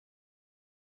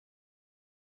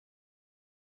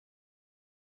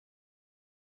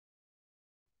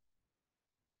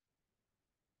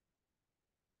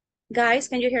Guys,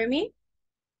 can you hear me?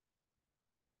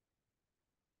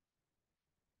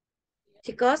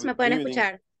 Chicos, ¿me Good pueden evening.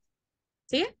 escuchar?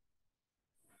 ¿Sí?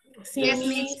 Sí, Yes.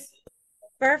 Miss.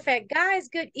 Perfect. Guys,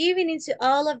 good evening to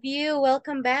all of you.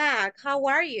 Welcome back. How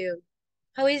are you?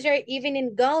 How is your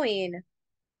evening going?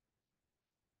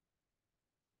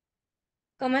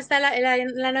 ¿Cómo está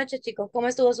la noche, chicos? ¿Cómo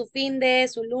estuvo su fin de,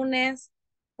 su lunes?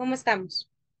 ¿Cómo estamos?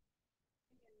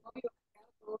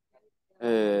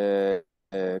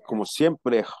 Como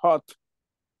siempre, hot.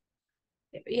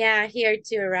 Yeah, here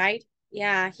too, right?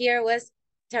 Yeah, here was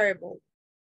terrible.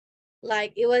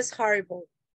 Like, it was horrible.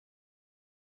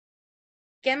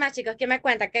 ¿Qué más, chicos? ¿Qué me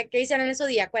cuentan? ¿Qué hicieron en su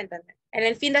día? Cuéntame. En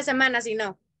el fin de semana, si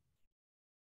no.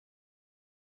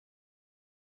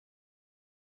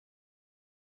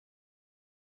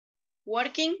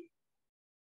 Working.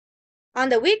 On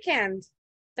the weekend.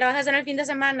 ¿Trabajas en el fin de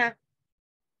semana?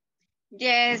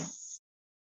 Yes.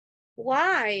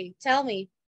 Why? Tell me.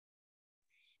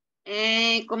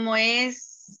 Como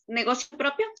es negocio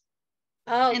propio,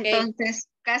 Oh, okay. entonces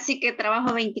casi que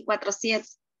trabajo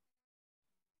 24/7.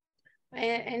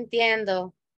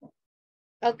 Entiendo.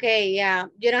 Okay, yeah.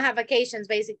 You don't have vacations,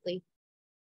 basically.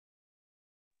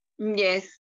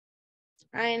 Yes.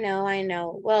 I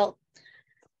know. Well,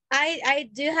 I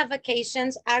do have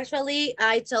vacations. Actually,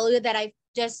 I told you that I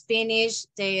just finished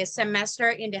the semester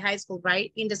in the high school,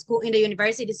 right? In the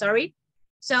university, sorry.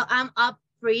 So I'm up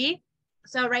free.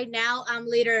 So right now I'm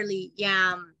literally,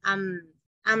 yeah,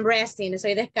 I'm resting.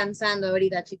 Estoy descansando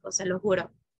ahorita, chicos, se lo juro.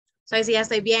 So, sí, ya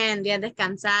estoy bien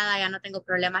descansada, ya no tengo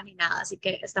problemas ni nada, así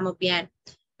que estamos bien.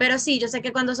 Pero sí, yo sé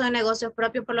que cuando son negocios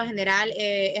propios, por lo general,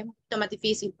 es un poquito más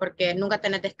difícil porque nunca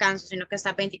tenés descanso, sino que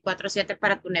estás 24/7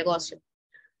 para tu negocio,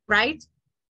 right?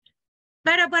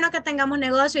 Pero es bueno que tengamos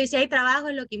negocio y si hay trabajo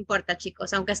es lo que importa,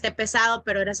 chicos, aunque esté pesado,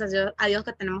 pero gracias a Dios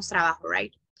que tenemos trabajo,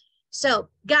 right?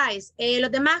 So, guys,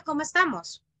 los demás, ¿cómo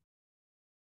estamos?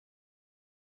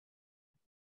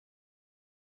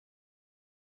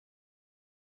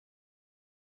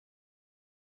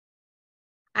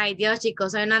 Ay, Dios,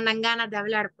 chicos, hoy no andan ganas de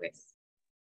hablar, pues.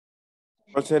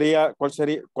 ¿Cuál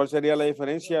sería la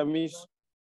diferencia, Miss?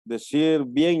 Decir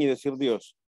bien y decir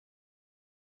Dios.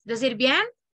 ¿Decir bien?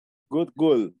 Good,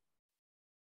 good.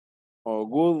 O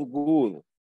good, good.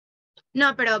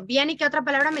 No, pero bien, ¿y qué otra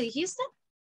palabra me dijiste?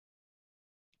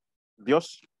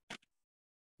 Dios.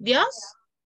 ¿Dios?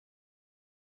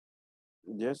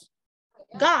 Yes.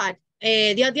 God.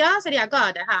 Dios sería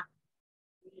God, ajá.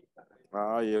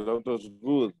 Ah, y el otro es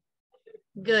good.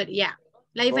 Good, yeah.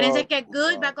 La diferencia es God. que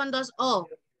good va con dos O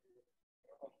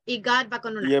y God va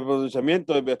con Y una. el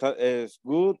pronunciamiento es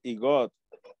good y God.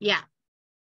 Yeah,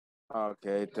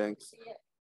 Okay, thanks.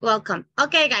 welcome.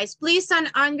 Okay, guys, please turn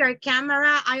on your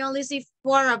camera. I only see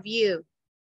 4 of you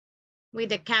with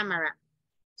the camera.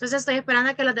 Entonces estoy esperando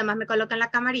a que los demás me coloquen la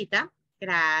camarita.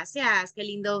 Gracias, qué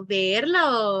lindo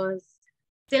verlos.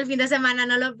 Si el fin de semana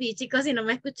no los vi, chicos, y no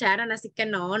me escucharon, así que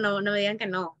no me digan que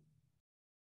no.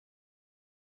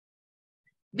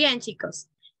 Bien, chicos.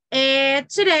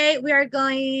 Today we're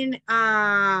going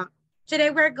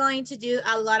to do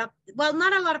a lot of, well,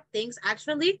 not a lot of things,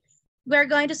 actually. We're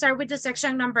going to start with the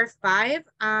section number 5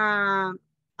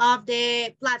 of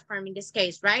the platform in this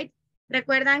case, right?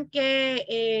 Recuerdan que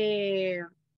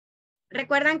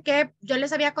yo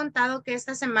les había contado que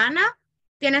esta semana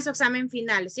tiene su examen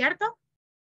final, ¿cierto?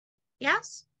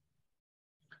 Yes?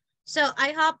 So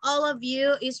I hope all of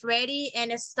you is ready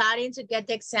and is starting to get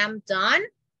the exam done.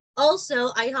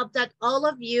 Also, I hope that all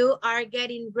of you are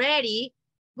getting ready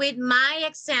with my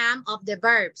exam of the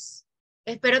verbs.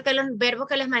 Espero que los verbos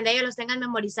que les mandé ya los tengan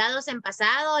memorizados en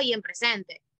pasado y en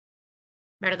presente.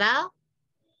 ¿Verdad?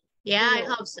 Yeah, I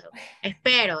hope so.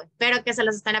 Espero que se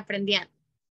los están aprendiendo.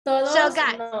 Todos So,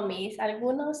 guys, no, Miss.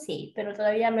 Algunos sí, pero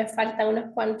todavía me faltan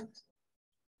unos cuantos.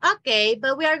 okay,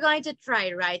 but we are going to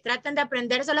try, right? Traten de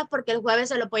aprendérselos porque el jueves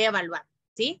se lo voy a evaluar,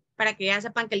 ¿sí? Para que ya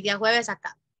sepan que el día jueves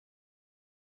acá.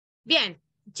 Bien,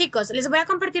 chicos, les voy a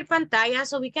compartir pantalla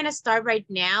so we can start right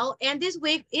now. And this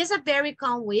week is a very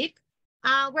calm week.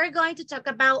 We're going to talk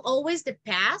about always the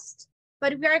past,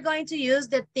 but we are going to use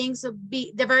the things to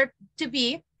be, the verb to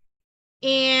be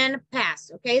in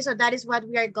past, okay? So that is what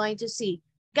we are going to see.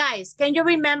 Guys, can you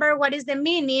remember what is the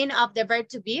meaning of the verb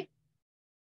to be?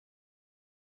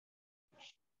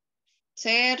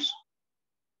 Ser,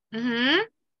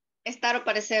 estar o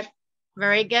parecer.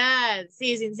 Very good.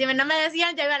 Sí, si no me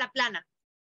decían, ya iba a la plana.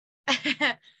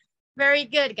 Very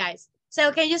good, guys.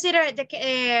 So can you see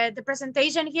the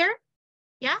presentation here?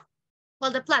 Yeah?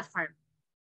 Well, the platform.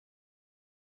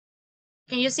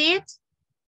 Can you see it?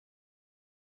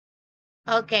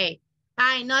 Okay.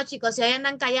 Ay, no, chicos, si ahí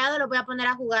andan callados, los voy a poner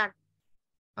a jugar.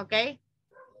 Okay?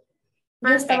 Yo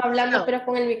estaba Perfect. hablando, So, pero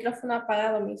con el micrófono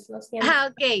apagado, Miss, lo siento.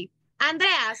 okay.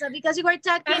 Andrea, so because you were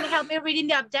talking, help me reading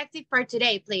the objective for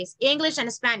today, please. English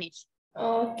and Spanish.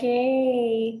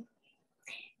 Okay.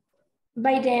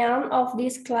 By the end of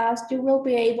this class, you will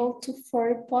be able to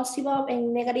form positive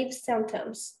and negative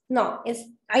sentences. No,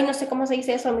 ay, no sé cómo se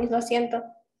dice eso, Miss, lo siento.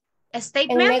 And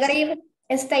Statements? negative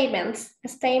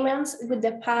statements with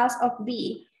the past of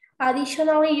be.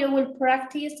 Additionally, you will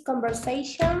practice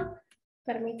conversation.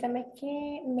 Permítame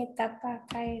que me tapa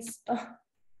acá esto.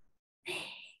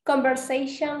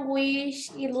 Conversation which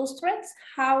illustrates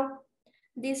how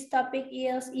this topic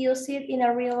is used in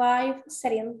a real life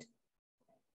setting.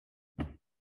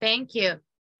 Thank you.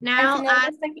 Now,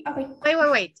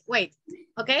 okay. wait.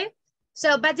 Okay.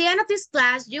 So by the end of this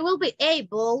class, you will be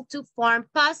able to form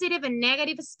positive and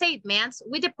negative statements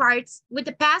with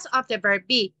the past of the verb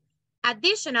be.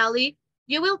 Additionally,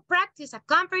 you will practice a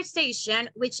conversation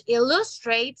which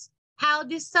illustrates how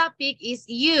this topic is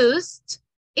used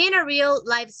in a real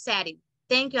life setting.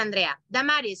 Thank you, Andrea.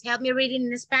 Damaris, help me read it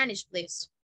in Spanish, please.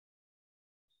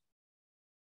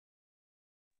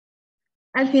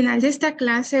 Al final de esta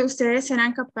clase, ustedes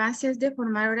serán capaces de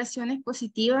formar oraciones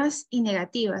positivas y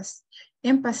negativas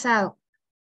en pasado.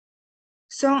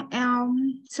 Son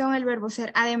el verbo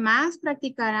ser. Además,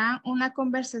 practicarán una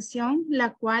conversación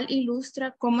la cual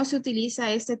ilustra cómo se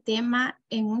utiliza este tema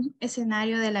en un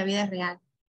escenario de la vida real.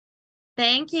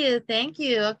 Thank you.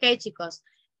 Ok, chicos.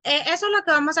 Eso es lo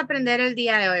que vamos a aprender el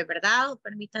día de hoy, ¿verdad?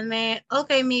 Permítanme.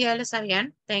 Ok, Miguel, está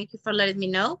bien. Thank you for letting me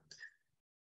know.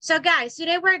 So guys,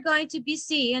 today we're going to be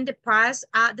seeing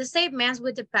the statements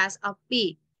with the past of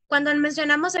be. Cuando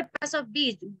mencionamos el past of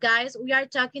be, guys, we are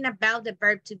talking about the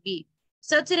verb to be.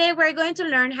 So today we're going to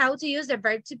learn how to use the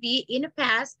verb to be in the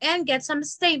past and get some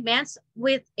statements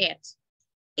with it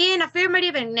in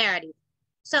affirmative and negative.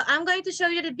 So I'm going to show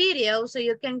you the video so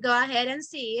you can go ahead and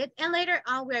see it. And later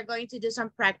on, we're going to do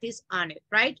some practice on it,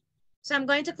 right? So I'm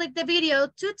going to click the video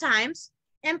 2 times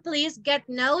and please get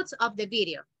notes of the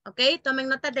video. Ok, tomen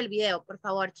notas del video, por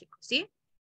favor, chicos, ¿sí?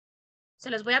 Se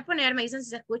los voy a poner, me dicen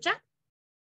si se escucha.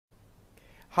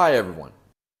 Hi, everyone.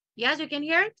 Yes, you can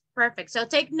hear it? Perfect. So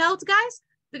take notes, guys,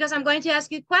 because I'm going to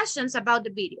ask you questions about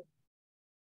the video.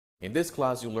 In this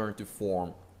class, you'll learn to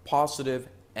form positive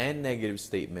and negative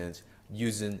statements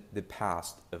using the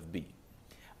past of be.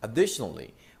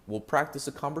 Additionally, we'll practice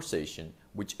a conversation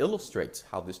which illustrates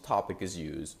how this topic is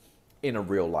used in a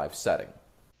real-life setting.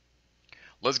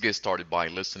 Let's get started by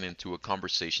listening to a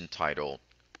conversation titled,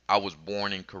 I was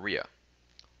born in Korea.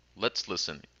 Let's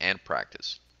listen and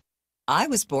practice. I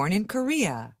was born in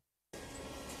Korea.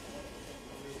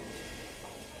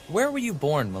 Where were you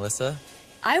born, Melissa?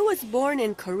 I was born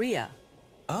in Korea.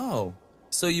 Oh,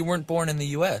 so you weren't born in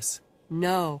the U.S.?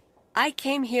 No, I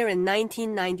came here in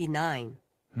 1999.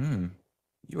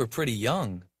 You were pretty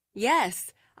young.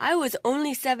 Yes, I was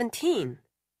only 17.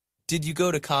 Did you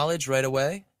go to college right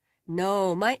away?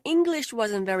 No, my English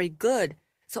wasn't very good,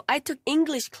 so I took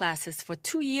English classes for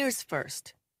 2 years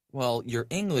first. Well, your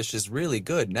English is really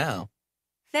good now.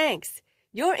 Thanks.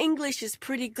 Your English is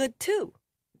pretty good too.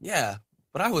 Yeah,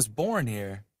 but I was born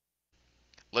here.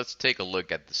 Let's take a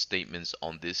look at the statements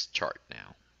on this chart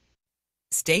now.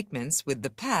 Statements with the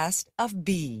past of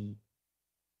be.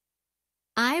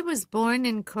 I was born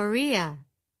in Korea.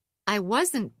 I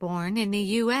wasn't born in the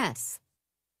U.S.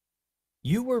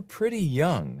 You were pretty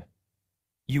young.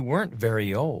 You weren't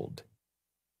very old.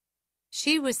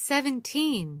 She was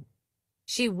 17.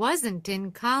 She wasn't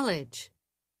in college.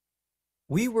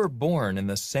 We were born in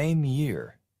the same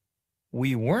year.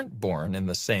 We weren't born in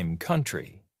the same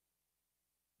country.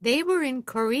 They were in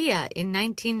Korea in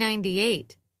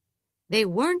 1998. They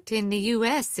weren't in the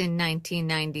U.S. in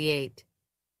 1998.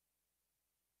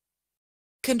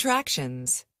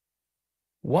 Contractions.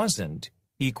 Wasn't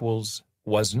equals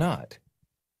was not.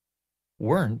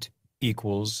 Weren't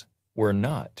equals were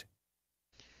not.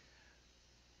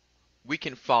 We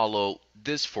can follow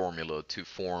this formula to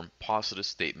form positive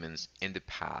statements in the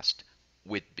past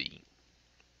with be.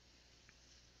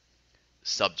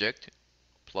 Subject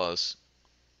plus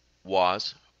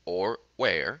was or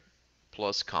were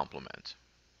plus complement.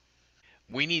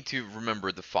 We need to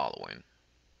remember the following.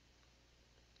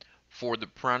 For the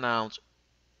pronouns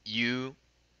you,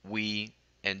 we,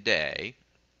 and they,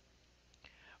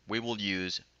 we will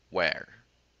use were.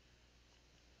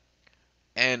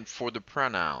 And for the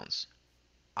pronouns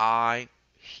I,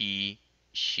 he,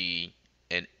 she,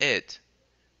 and it,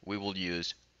 we will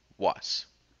use was.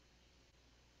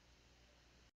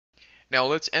 Now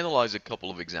let's analyze a couple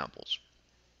of examples.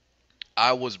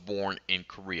 I was born in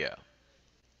Korea.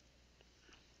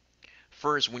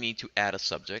 First, we need to add a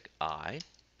subject, I.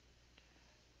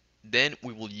 Then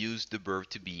we will use the verb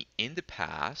to be in the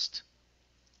past,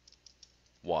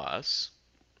 was.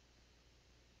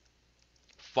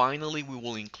 Finally, we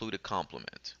will include a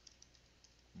complement,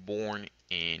 born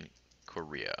in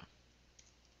Korea.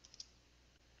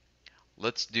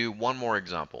 Let's do one more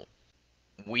example.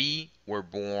 We were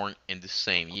born in the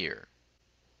same year.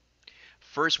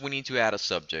 First, we need to add a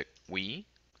subject, we.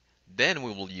 Then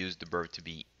we will use the verb to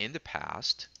be in the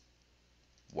past,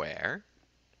 where.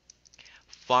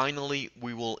 Finally,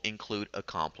 we will include a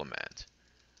complement,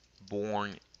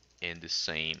 born in the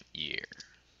same year.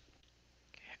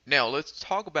 Now, let's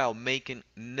talk about making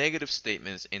negative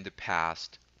statements in the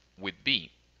past with be.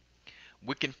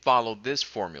 We can follow this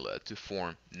formula to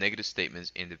form negative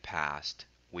statements in the past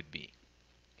with be.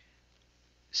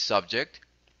 Subject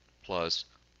plus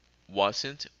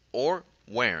wasn't or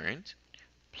weren't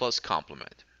plus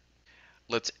complement.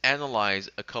 Let's analyze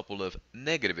a couple of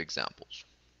negative examples.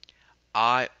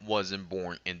 I wasn't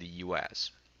born in the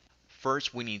US.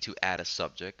 First, we need to add a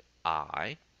subject,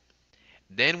 I.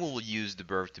 Then we will use the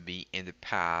verb to be in the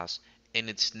past in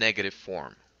its negative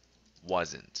form,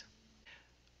 wasn't.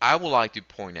 I would like to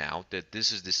point out that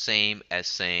this is the same as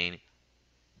saying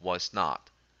was not,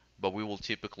 but we will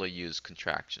typically use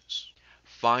contractions.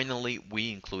 Finally,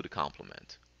 we include a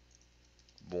complement,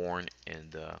 born in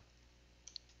the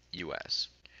US.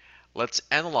 Let's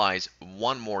analyze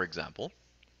one more example.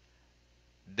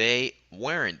 They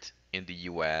weren't in the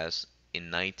US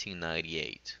in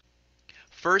 1998.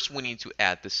 First, we need to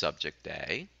add the subject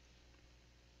they.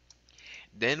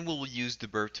 Then we will use the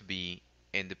verb to be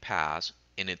in the past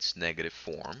in its negative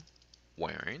form,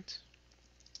 weren't.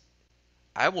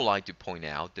 I would like to point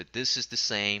out that this is the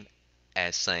same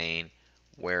as saying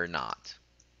were not,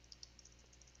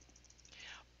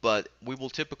 but we will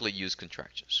typically use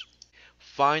contractions.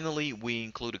 Finally, we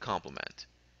include a complement,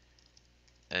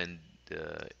 and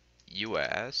the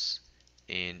US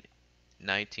in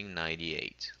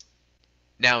 1998.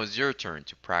 Now it's your turn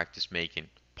to practice making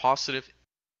positive.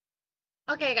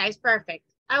 Okay, guys, perfect.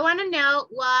 I want to know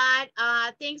what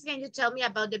things can you tell me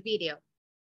about the video?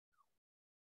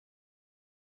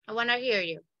 I want to hear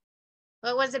you.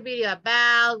 What was the video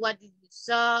about? What did you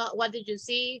saw? What did you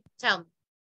see? Tell me.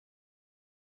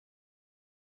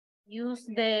 Use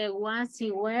the was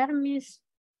y were, miss.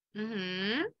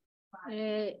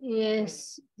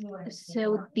 Se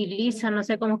utiliza, no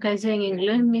sé cómo que dice en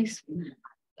inglés, miss.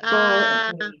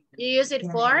 You use it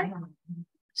for?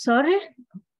 Sorry?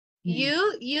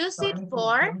 You use it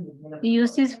for?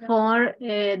 Use it for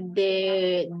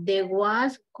the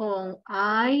was con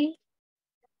I,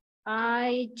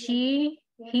 she,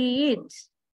 he, it.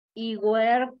 Y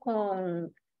were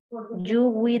con you,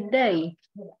 with, they.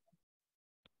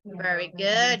 Very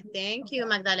good. Thank you,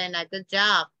 Magdalena. Good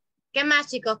job. ¿Qué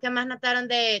más, chicos? ¿Qué más notaron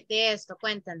de esto?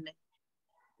 Cuéntenme.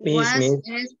 Was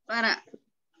es para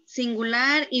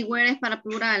singular y were es para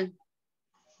plural.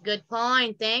 Good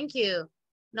point. Thank you.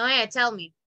 Noé, tell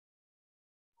me.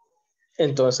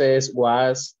 Entonces,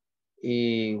 was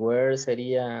y were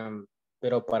serían,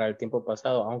 pero para el tiempo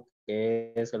pasado,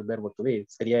 aunque es el verbo to be.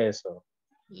 ¿Sería eso?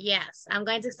 Yes, I'm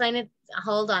going to explain it.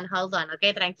 Hold on.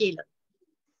 Ok, tranquilo.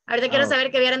 Ahorita quiero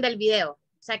saber qué vieron del video.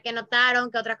 O sea, qué notaron,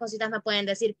 qué otras cositas me pueden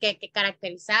decir, qué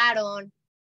caracterizaron.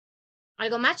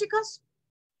 ¿Algo más, chicos?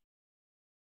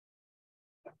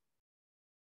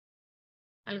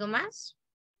 ¿Algo más?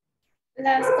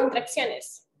 Las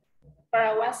contracciones.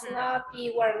 Para was not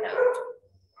y were not.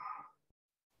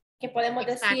 Que podemos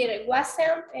decir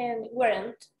wasn't and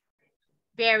weren't.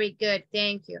 Very good,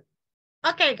 thank you.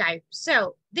 Okay, guys,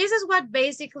 so this is what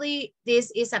basically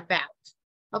this is about,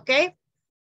 okay?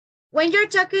 When you're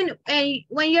talking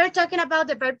about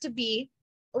the verb to be,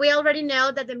 we already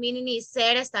know that the meaning is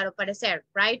ser, estar, o parecer,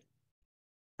 right?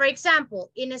 For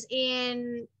example,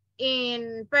 in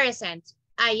present,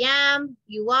 I am,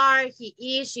 you are, he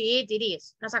is, she, it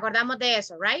is. Nos acordamos de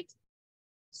eso, right?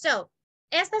 So,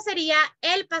 esta sería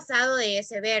el pasado de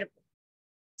ese verbo.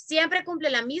 Siempre cumple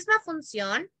la misma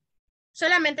función,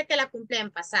 solamente que la cumple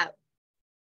en pasado.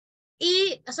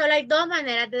 Y solo hay dos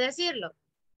maneras de decirlo.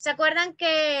 ¿Se acuerdan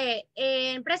que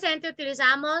en presente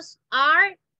utilizamos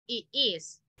are y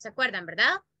is? ¿Se acuerdan,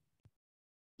 verdad?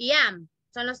 Y am,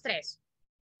 son los tres.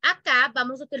 Acá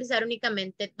vamos a utilizar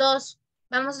únicamente dos.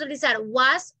 Vamos a utilizar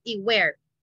was y were.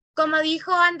 Como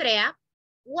dijo Andrea,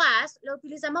 was lo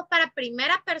utilizamos para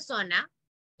primera persona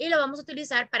y lo vamos a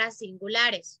utilizar para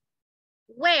singulares.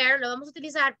 Were lo vamos a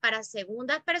utilizar para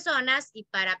segundas personas y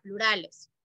para plurales.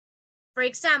 For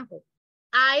example,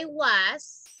 I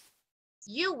was,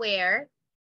 you were,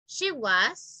 she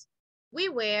was, we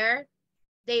were,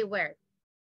 they were.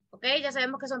 ¿Ok? Ya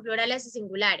sabemos que son plurales y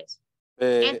singulares.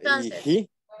 ¿Y Entonces, he?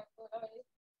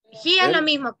 He es lo Él.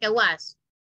 mismo que was.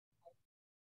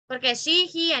 Porque she,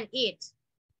 he, and it.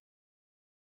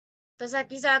 Entonces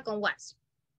aquí se va con was.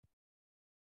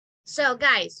 So,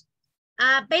 guys,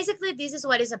 basically this is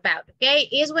what it's about, okay?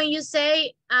 Is when you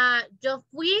say, yo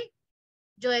fui,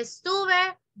 yo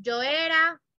estuve, yo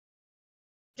era,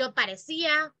 yo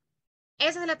parecía.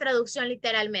 Esa es la traducción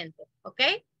literalmente,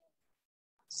 okay?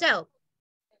 So,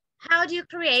 how do you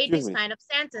create these kind of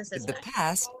sentences? The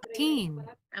past.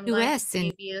 I'm going US to in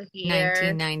give you here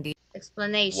 1990.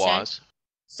 explanation. Was.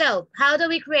 So, how do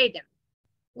we create them?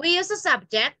 We use a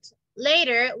subject.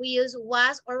 Later, we use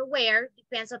was or were,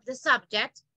 depends on the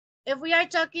subject. If we are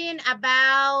talking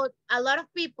about a lot of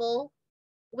people,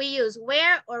 we use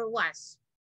where or was.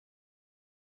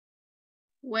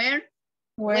 Where?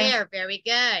 Where, very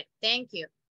good. Thank you.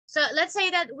 So let's say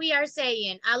that we are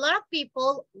saying a lot of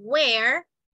people were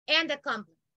and the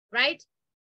complement, right?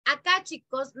 Acá,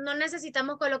 chicos, no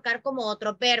necesitamos colocar como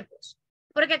otros verbos,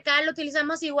 porque acá lo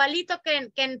utilizamos igualito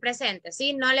que en presente,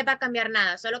 ¿sí? No le va a cambiar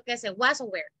nada, solo que se was o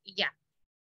were y ya.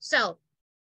 So,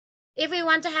 if we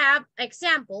want to have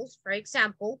examples, for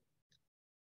example,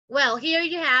 well, here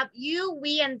you have you,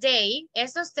 we, and they.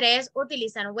 Estos tres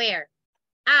utilizan were.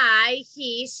 I,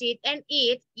 he, she, and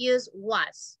it use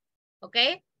was. ¿Ok?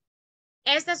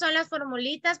 Estas son las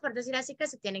formulitas, por decir así, que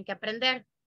se tienen que aprender.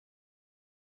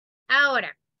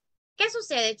 Ahora, ¿qué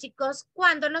sucede, chicos,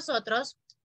 cuando nosotros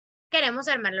queremos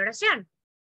armar la oración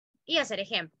y hacer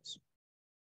ejemplos?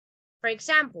 For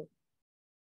example,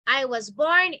 I was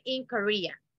born in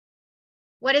Korea.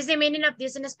 What is the meaning of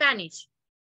this in Spanish?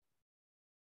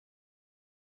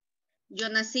 Yo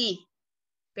nací.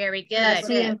 Very good.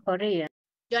 Nací en Corea.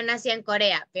 Yo nací en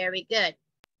Corea. Very good.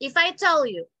 If I told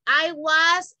you, I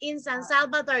was in San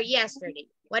Salvador yesterday,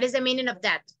 what is the meaning of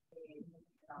that?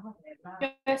 Yo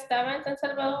estaba en San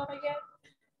Salvador ayer.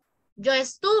 Yo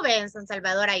estuve en San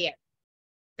Salvador ayer.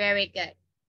 Very good.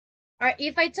 Or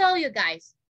if I told you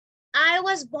guys, I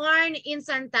was born in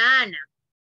Santa Ana.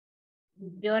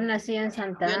 Yo nací en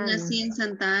Santa Ana. Yo nací en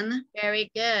Santa Ana. Very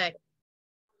good.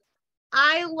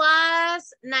 I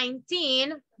was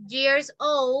 19 years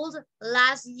old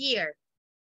last year.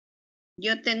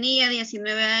 Yo tenía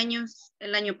 19 años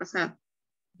el año pasado.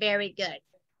 Very good.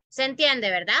 ¿Se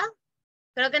entiende, verdad?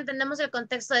 Creo que entendemos el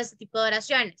contexto de este tipo de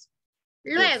oraciones.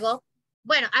 Luego,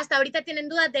 bueno, ¿hasta ahorita tienen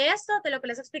dudas de esto, de lo que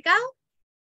les he explicado?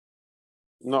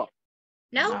 No.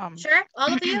 ¿No? Sure?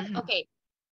 All of you? Ok.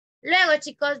 Luego,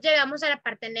 chicos, llegamos a la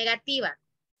parte negativa.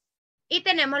 Y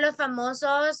tenemos los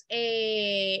famosos,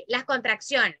 las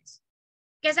contracciones.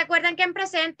 ¿Que se acuerdan que en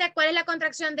presente, cuál es la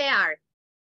contracción de are?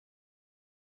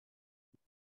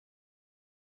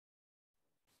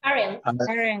 Aren't.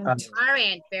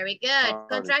 Aren't, very good.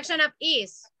 Contraction of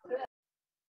is.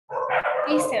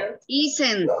 Isn't.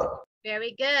 Isn't.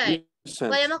 Very good.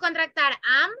 ¿Podemos contractar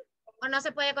am o no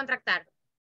se puede contractar?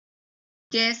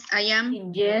 Yes, I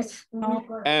am. Yes.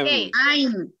 Okay.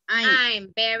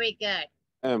 I'm, very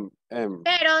good.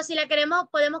 Pero si la queremos,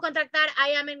 podemos contractar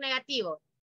I am en negativo.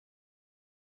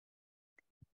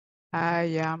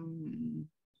 I am.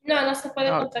 No, no se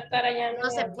puede contractar allá. No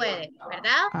se puede,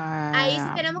 ¿verdad? Ahí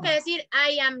sí tenemos que decir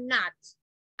I am not.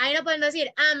 Ahí no podemos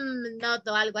decir am not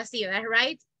o algo así, ¿verdad?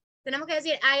 Right? Tenemos que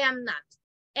decir I am not.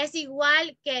 Es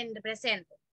igual que en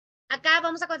presente. Acá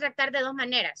vamos a contractar de dos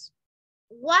maneras.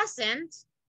 Wasn't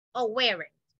o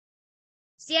weren't.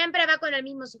 Siempre va con el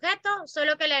mismo sujeto,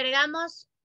 solo que le agregamos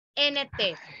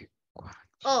NT.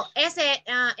 O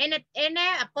N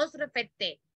apóstrofe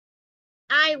T.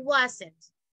 I wasn't.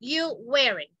 You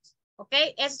weren't. ¿Ok?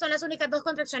 Esas son las únicas dos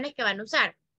contracciones que van a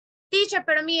usar. Teacher,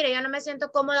 pero mire, yo no me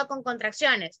siento cómodo con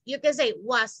contracciones. You can say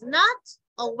was not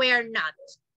o were not.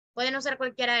 Pueden usar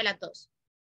cualquiera de las dos.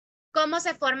 ¿Cómo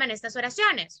se forman estas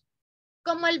oraciones?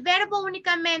 Como el verbo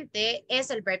únicamente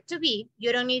es el verb to be,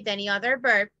 you don't need any other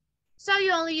verb, so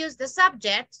you only use the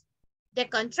subject, the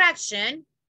contraction,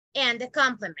 and the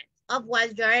complement of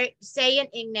what you're saying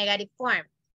in negative form.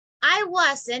 I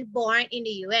wasn't born in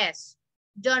the US.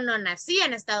 Yo no nací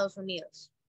en Estados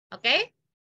Unidos. Okay?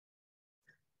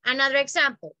 Another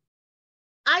example.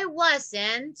 I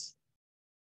wasn't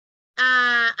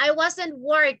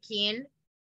working.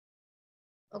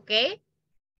 Okay?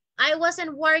 I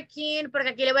wasn't working, porque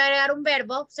aquí le voy a agregar un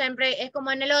verbo. Siempre es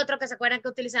como en el otro, que se acuerdan que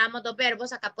utilizábamos dos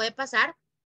verbos. Acá puede pasar.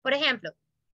 Por ejemplo,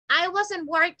 I wasn't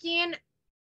working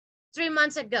 3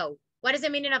 months ago. What is the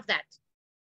meaning of that?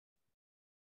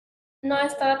 No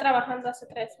estaba trabajando hace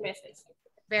 3 meses.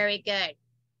 Very good.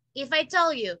 If I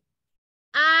told you,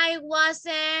 I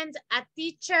wasn't a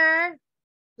teacher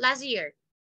last year.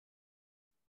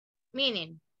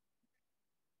 Meaning?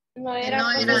 No era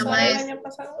No era profesora el maestra. año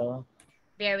pasado.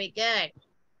 Very good.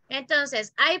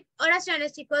 Entonces, hay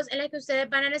oraciones, chicos, en las que ustedes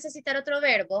van a necesitar otro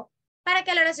verbo para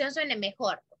que la oración suene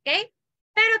mejor, ¿ok?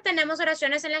 Pero tenemos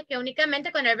oraciones en las que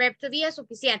únicamente con el verb to be es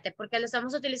suficiente porque lo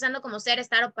estamos utilizando como ser,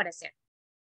 estar o parecer.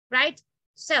 Right?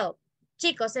 So,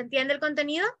 chicos, ¿se entiende el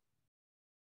contenido?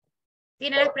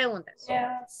 ¿Tienen las preguntas?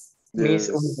 Yes. Miss,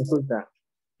 una consulta.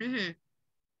 Ujú.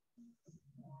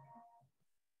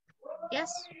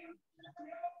 Yes.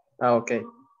 Ah, ok.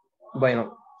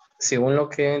 Bueno, según lo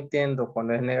que entiendo,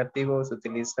 cuando es negativo se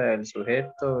utiliza el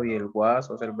sujeto y el was,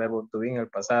 o sea, el verbo to be en el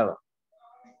pasado.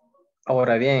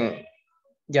 Ahora bien,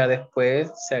 ya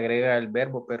después se agrega el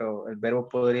verbo, pero el verbo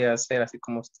podría ser así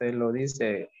como usted lo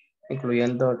dice,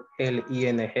 incluyendo el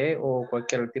ing o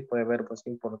cualquier tipo de verbo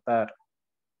sin importar.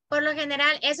 Por lo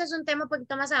general, eso es un tema un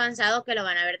poquito más avanzado que lo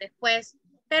van a ver después.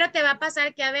 Pero te va a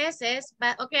pasar que a veces,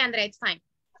 ok, Andrea, it's fine.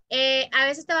 A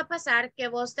veces te va a pasar que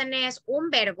vos tenés un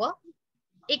verbo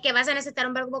y que vas a necesitar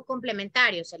un verbo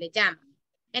complementario, se le llama.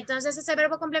 Entonces, ese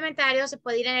verbo complementario se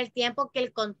puede ir en el tiempo que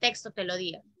el contexto te lo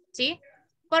diga, ¿sí?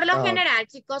 Por lo general,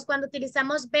 chicos, cuando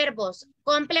utilizamos verbos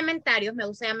complementarios, me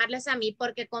gusta llamarles a mí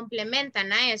porque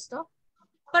complementan a esto,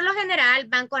 por lo general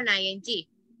van con ing.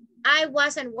 I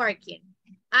wasn't working.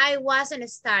 I wasn't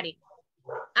studying.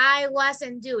 I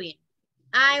wasn't doing.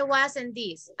 I wasn't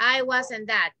this. I wasn't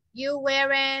that. You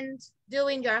weren't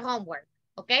doing your homework.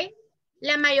 ¿Ok?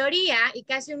 La mayoría y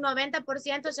casi un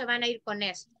 90% se van a ir con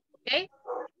esto. ¿Ok?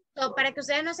 So, para que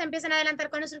ustedes no se empiecen a adelantar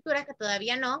con estructuras que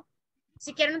todavía no,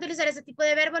 si quieren utilizar ese tipo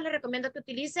de verbos, les recomiendo que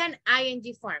utilicen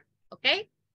ing form. ¿Ok?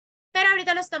 Pero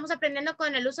ahorita lo estamos aprendiendo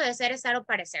con el uso de ser, estar o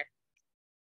parecer.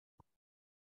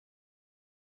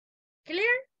 Clear?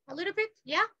 A little bit?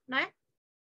 Yeah? ¿No?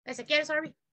 Ezequiel,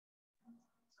 sorry.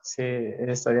 Sí,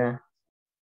 está bien.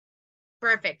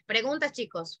 Perfect. Preguntas,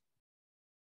 chicos.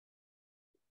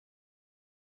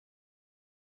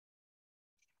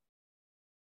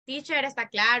 Teacher, ¿está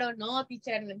claro? No,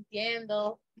 teacher, no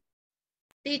entiendo.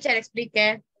 Teacher,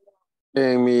 explique.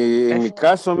 En mi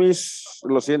caso,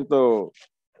 lo siento.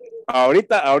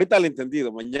 Ahorita lo he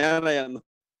entendido. Mañana ya no.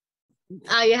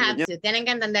 Oh, you have to. Tienen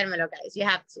que entendérmelo, guys. You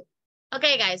have to.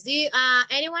 Okay, guys. Do you,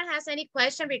 anyone has any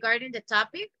question regarding the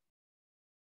topic?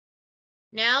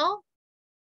 No?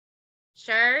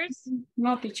 Sure?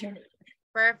 No, teacher.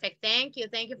 Perfect. Thank you.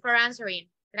 Thank you for answering.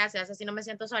 Gracias. Así no me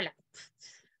siento sola.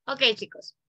 Ok,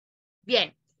 chicos.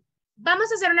 Bien. Vamos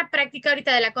a hacer una práctica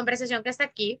ahorita de la conversación que está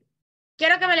aquí.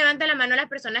 Quiero que me levanten la mano las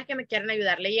personas que me quieran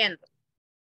ayudar leyendo.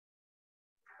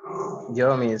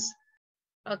 Yo, Miss.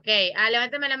 Ok,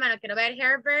 levántame la mano. Quiero ver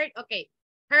Herbert. Ok.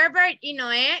 Herbert y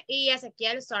Noé y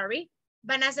Ezequiel, sorry,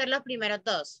 van a ser los primeros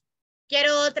dos.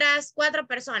 Quiero otras 4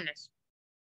 personas.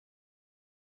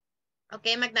 Ok,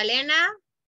 Magdalena.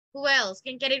 Who else?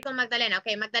 ¿Quién quiere ir con Magdalena?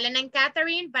 Ok, Magdalena y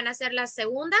Catherine van a ser las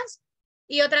segundas.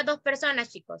 Y otras 2 personas,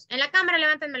 chicos. En la cámara,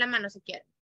 levántenme la mano si quieren.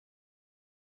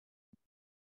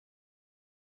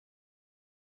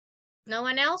 No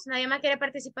one else? ¿Nadie más quiere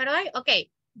participar hoy? Ok,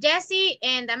 Jessie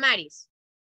and Damaris.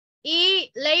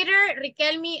 Y later,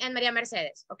 Riquelme y María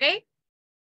Mercedes, ¿ok?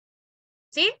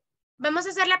 ¿Sí? Vamos a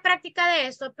hacer la práctica de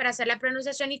esto para hacer la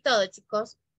pronunciación y todo,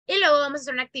 chicos. Y luego vamos a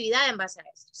hacer una actividad en base a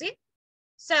esto, ¿sí?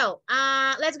 So,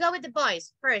 let's go with the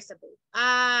boys, first of all.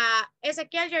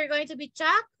 Ezequiel, you're going to be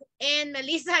Chuck. And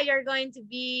Melissa, you're going to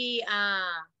be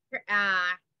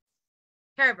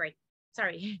Herbert.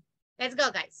 Sorry. Let's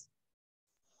go, guys.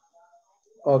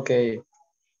 Okay.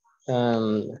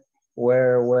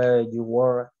 Where were you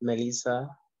were, Melissa?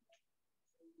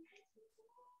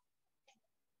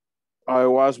 I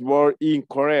was born in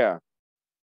Korea.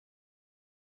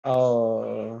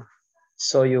 Oh,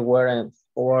 so you weren't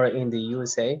or in the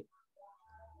USA?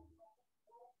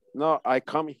 No, I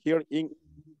come here in...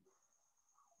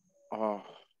 Oh,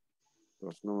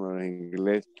 los números en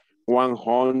inglés.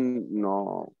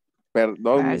 No.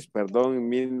 Perdón, perdón,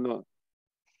 no.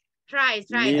 Try.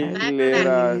 Mil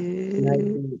era...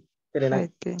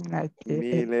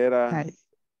 Mil era...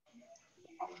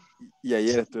 Y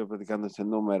ayer estuve platicando ese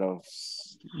número.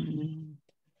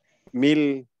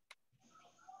 1000...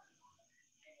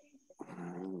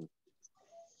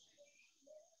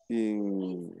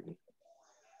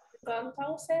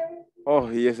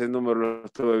 Oh, y ese número lo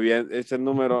estuve viendo. Ese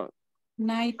número...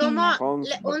 Como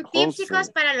un tip, chicos,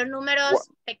 para los números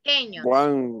pequeños.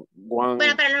 Bueno,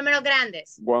 para los números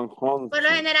grandes. Por lo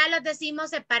general los decimos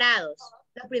separados.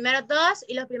 Los primeros 2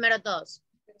 y los primeros 2.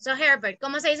 So, Herbert,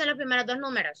 ¿cómo se dicen los primeros 2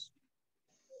 números?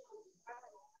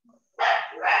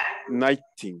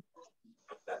 19.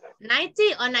 90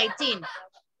 o 19?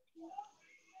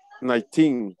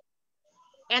 19.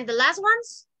 And the last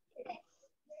ones?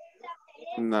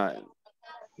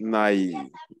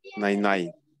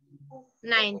 1999.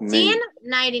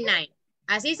 1999.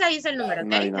 Así se dice el número,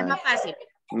 ¿ok? Es más fácil.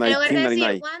 En lugar de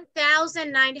decir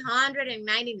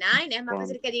 1999, es más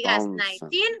fácil que digas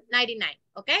 1999,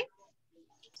 ¿ok?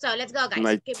 So let's go,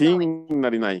 guys. Keep going.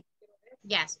 1999.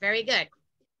 Yes, very good.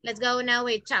 Let's go now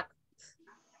with Chuck.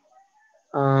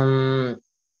 You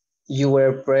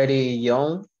were pretty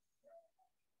young.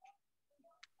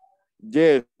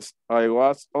 Yes, I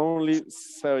was only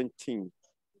 17.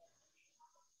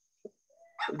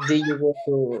 Did you go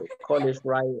to college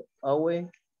right away?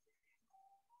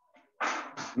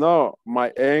 No, my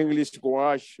English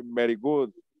was very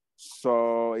good.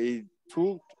 So I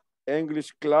took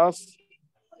English class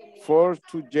for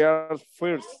 2 years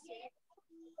first.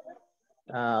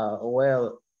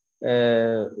 Well,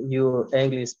 your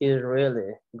English is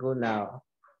really good now.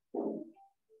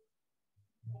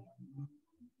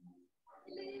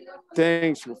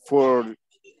 Thanks, your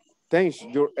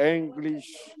English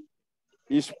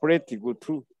is pretty good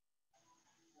too.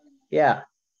 Yeah,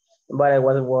 but I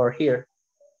wasn't born here.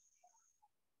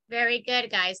 Very good,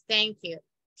 guys. Thank you.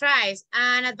 Tries.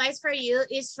 An advice for you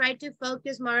is try to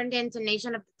focus more on the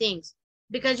intonation of things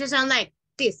because you sound like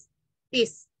this,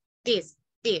 this, this,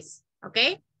 this.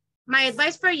 Okay? My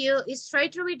advice for you is try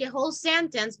to read the whole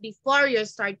sentence before you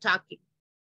start talking.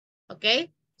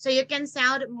 Okay? So you can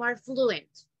sound more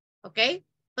fluent. Okay?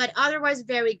 But otherwise,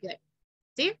 very good.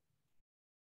 See?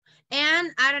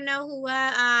 And I don't know who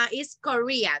is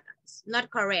Korea, guys. Not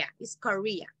Korea. It's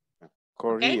Korea.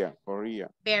 Korea, okay? Korea.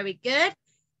 Very good.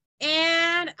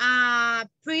 And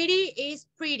pretty is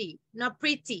pretty, not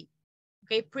pretty.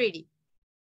 Okay, pretty.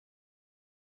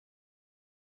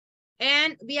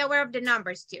 And be aware of the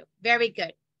numbers too. Very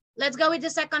good. Let's go with the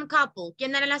second couple.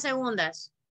 ¿Quién eran las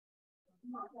segundas?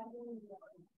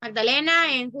 Magdalena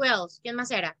and who else? ¿Quién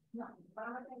más era?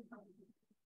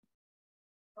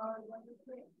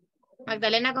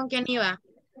 Magdalena, ¿con quién iba?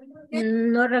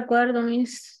 No recuerdo,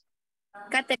 Miss.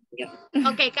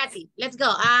 Okay, Kathy, let's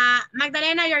go.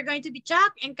 Magdalena, you're going to be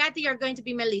Chuck, and Kathy, you're going to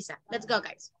be Melissa. Let's go,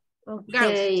 guys. Okay.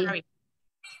 Girls, sorry.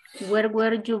 Where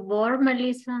were you born,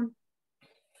 Melissa?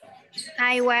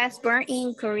 I was born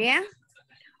in Korea.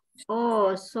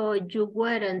 Oh, so you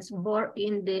weren't born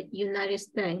in the United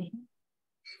States?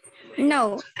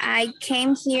 No, I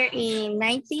came here in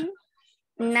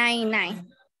 1999.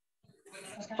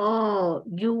 Oh,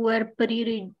 you were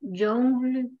pretty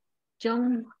young.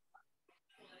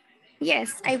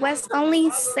 Yes, I was only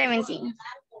 17.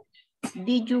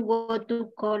 Did you go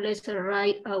to college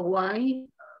right away?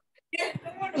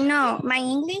 No, my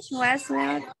English was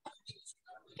not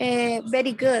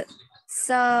very good.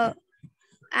 So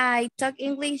I took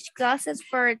English classes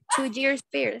for 2 years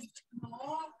first.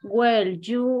 Well,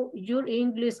 your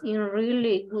English is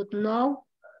really good now.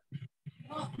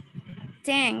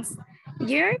 Thanks.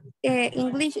 Your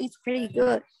English is pretty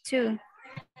good too.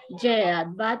 Yeah,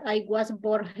 but I was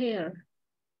born here.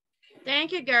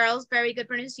 Thank you, girls. Very good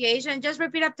pronunciation. Just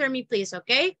repeat after me, please,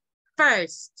 okay?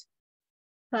 First.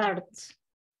 And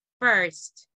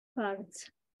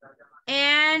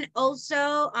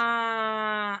also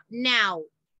now.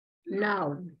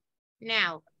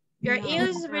 Your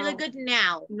English is really good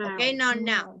now. Okay, no,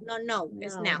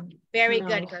 it's now. Very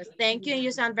good, girls. Thank you.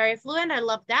 You sound very fluent. I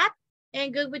love that.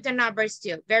 And good with the numbers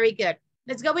too. Very good.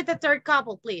 Let's go with the third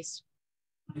couple, please.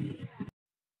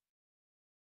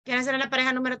 ¿Quién será la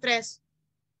pareja número 3?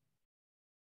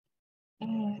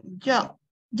 Yo,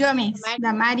 Miss.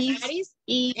 Damaris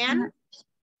y...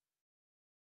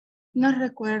 No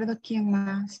recuerdo quién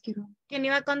más. ¿Quién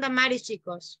iba con Damaris,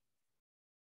 chicos?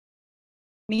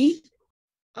 ¿Me?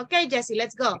 Okay, Jessie,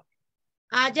 let's go.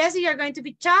 Jessie, you're going to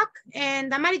be Chuck, and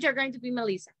Damaris, you're going to be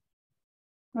Melissa.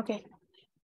 Okay.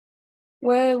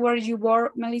 Where were you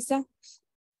born, Melissa?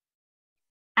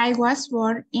 I was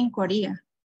born in Korea.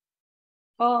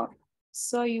 Oh,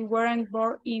 so you weren't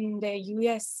born in the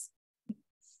US?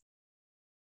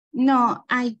 No,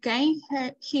 I came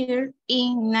here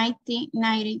in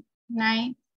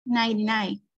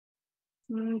 1999.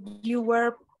 You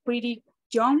were pretty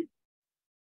young?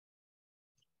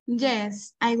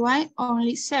 Yes, I was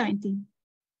only 17.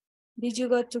 Did you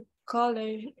go to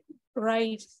college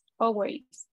right away?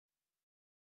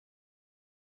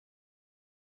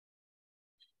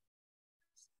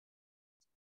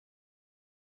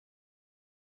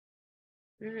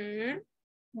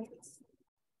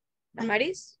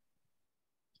 ¿Damaris?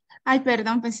 Ay,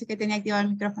 perdón, pensé que tenía activado el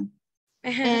micrófono.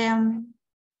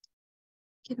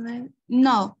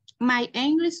 No, my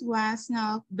English was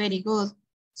not very good,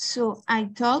 so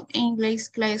I taught English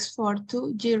class for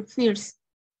 2 years first.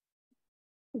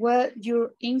 Well,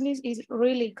 your English is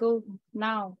really good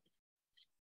now.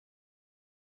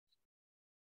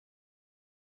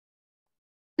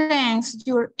 Thanks,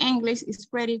 your English is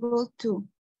pretty good too.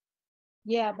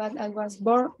 Yeah, but I was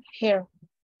born here.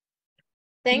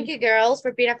 Thank you, girls.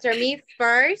 Repeat after me.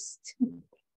 First.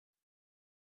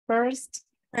 First.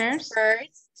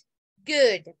 First.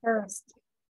 Good. First.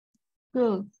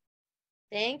 Good.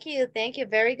 Thank you. Thank you.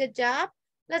 Very good job.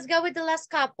 Let's go with the last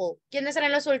couple. ¿Quiénes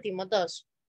serán los últimos dos?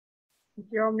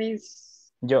 Yo,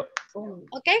 Miss. Yo.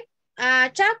 Okay.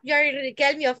 Chuck, you're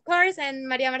Riquelme, of course, and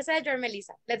Maria Mercedes, you're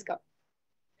Melissa. Let's go.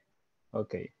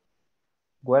 Okay.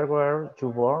 Where were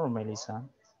you born, Melissa?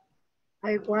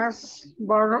 I was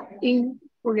born in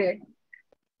Korea.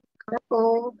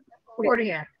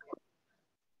 Korea.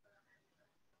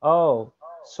 Oh,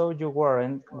 so you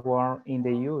weren't born in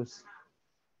the US?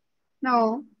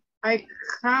 No, I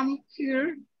come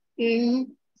here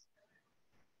in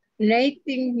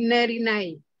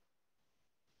 1999.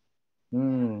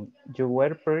 You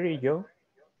were pretty young?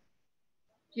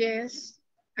 Yes,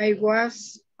 I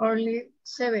was only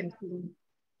 17.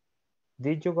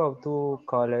 Did you go to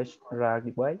college right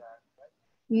away?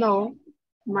 No,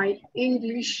 my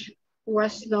English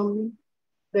was not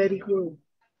very good.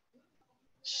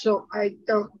 So I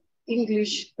took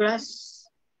English class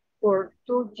for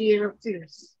 2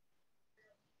 years.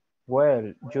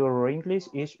 Well, your English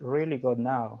is really good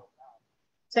now.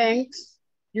 Thanks.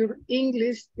 Your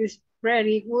English is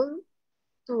very good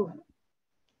too.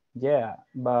 Yeah,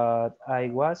 but I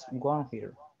was born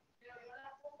here.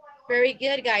 Very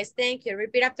good, guys. Thank you.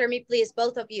 Repeat after me, please,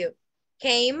 both of you.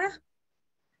 Came.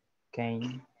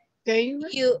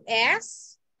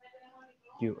 US.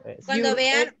 Cuando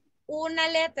vean una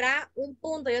letra, un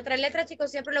punto y otra letra, chicos,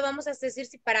 siempre lo vamos a decir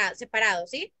separado,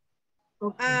 ¿sí?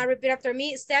 Okay. Repeat after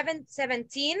me. 17.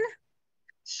 17.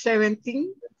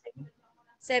 17.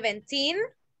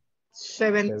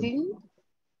 17.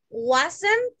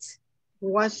 Wasn't.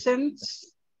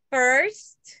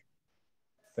 First.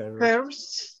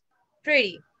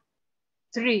 Pretty.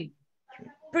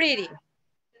 Pretty.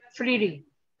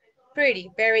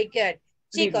 Very good.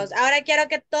 Chicos, ahora quiero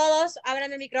que todos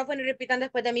abran el micrófono y repitan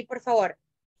después de mí, por favor.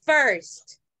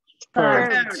 First.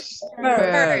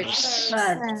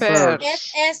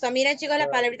 Es esto, miren chicos la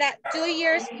palabrita 2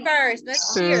 years first, no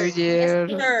es years,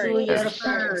 es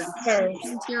first.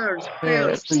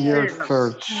 2 years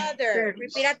first. Other,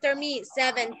 repeat after me,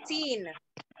 17.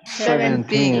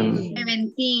 17.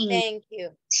 Thank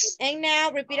you. And now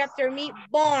repeat after me,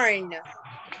 born.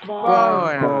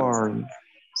 Born.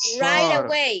 Right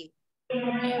away.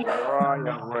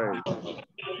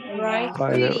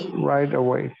 Right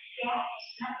away.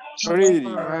 Pretty.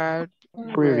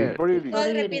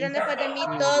 Todos repiten después de mí,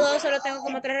 todos, solo tengo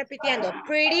como 3 repitiendo.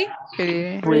 Pretty.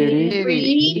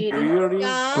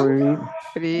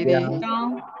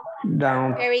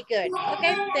 Down. Very good.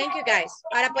 Okay, thank you guys.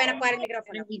 Ahora pueden apagar el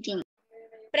micrófono.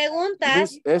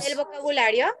 Preguntas del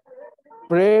vocabulario.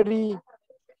 Pretty.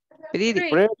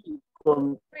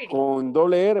 Con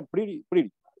doble R. Pretty.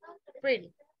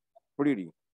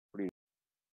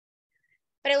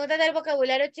 Preguntas del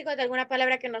vocabulario, chicos, de alguna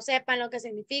palabra que no sepan lo que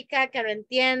significa, que no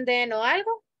entienden o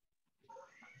algo.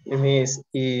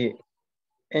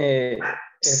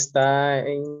 Está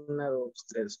en 1, 2,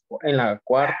 3, en la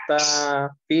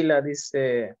cuarta fila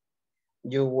dice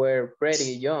you were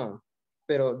pretty young,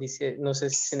 pero dice, no sé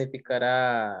si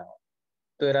significará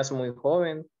tú eras muy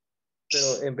joven,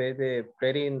 pero en vez de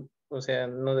pretty, o sea,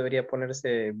 no debería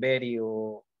ponerse very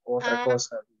o otra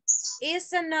cosa.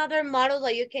 Is another model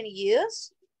that you can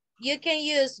use. You can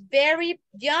use very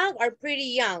young or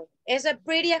pretty young. Eso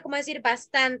pretty es como decir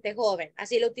bastante joven.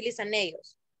 Así lo utilizan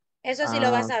ellos. Eso sí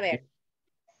lo vas a ver.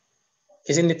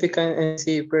 ¿Qué significa en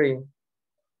sí pretty?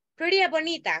 Pretty es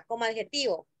bonita como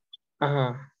adjetivo.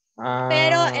 Ajá.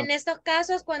 Pero en estos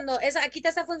casos, cuando aquí te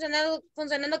está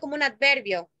funcionando como un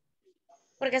adverbio.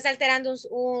 Porque está alterando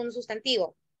un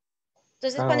sustantivo.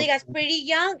 Entonces, cuando digas pretty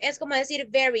young, es como decir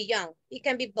very young. It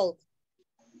can be both.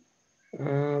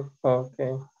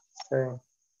 Okay. You're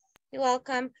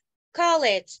welcome.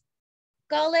 College.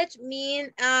 College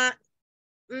mean,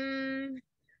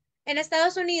 en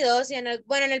Estados Unidos y en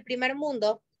el primer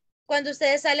mundo, cuando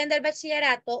ustedes salen del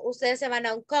bachillerato, ustedes se van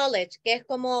a un college, que es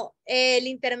como el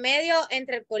intermedio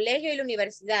entre el colegio y la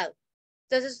universidad.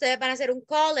 Entonces, ustedes van a hacer un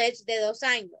college de 2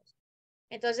 años.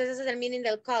 Entonces, ese es el meaning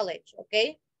del college,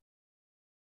 ¿ok?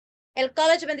 El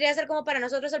college vendría a ser como para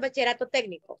nosotros el bachillerato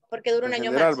técnico, porque dura un año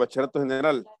más. Bachillerato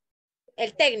general.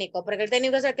 El técnico, porque el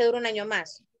técnico es el que dura un año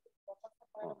más.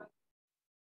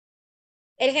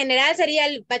 El general sería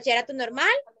el bachillerato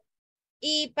normal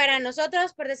Y para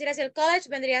nosotros, por decir así, el college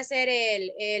vendría a ser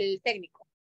el técnico.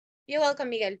 You're welcome,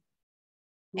 Miguel.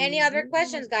 Any other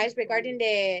questions, guys, regarding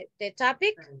the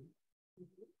topic?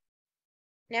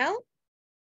 No?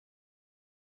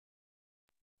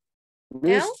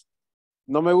 Miss,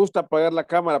 no me gusta apagar la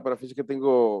cámara, pero fíjese que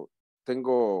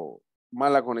tengo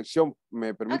mala conexión.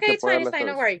 ¿Me permite Okay, it's fine, apagarla?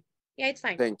 don't worry. Yeah, it's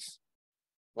fine. Thanks.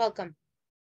 Welcome.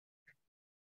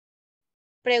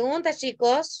 Preguntas,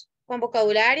 chicos, ¿con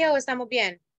vocabulario o estamos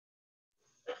bien?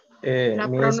 La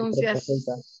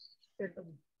pronunciación.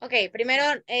 Ok, primero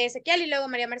Ezequiel y luego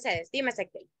María Mercedes. Dime,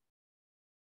 Ezequiel.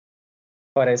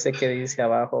 Parece que dice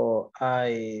abajo,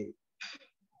 I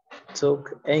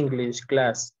took English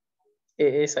class.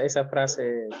 Esa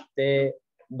frase de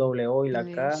W y la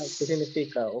K, ¿qué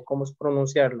significa? ¿O cómo es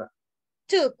pronunciarla?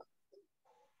 Took.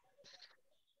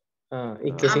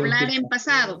 ¿Y qué Hablar significa? en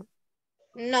pasado.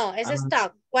 No, ese es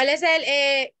talk. ¿Cuál es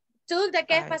el took de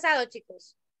qué es pasado,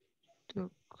 chicos?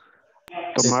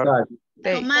 Tomar.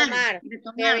 Tomar.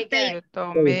 Very good.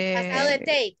 Tomé Pasado de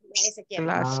take, Ezequiel.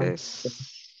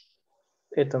 clases.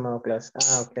 He tomado clases.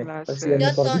 Ok.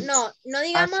 No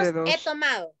digamos Hace 2 he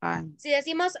tomado. años. Si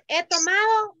decimos he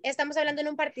tomado, estamos hablando en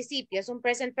un participio. Es un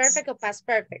present perfect o past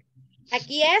perfect.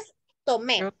 Aquí es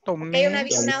tomé. Yo tomé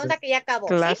una onda que ya acabó.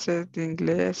 clases ¿sí? de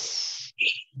inglés.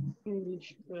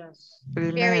 English class.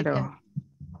 Primero.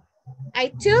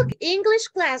 I took English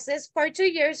classes for 2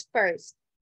 years first.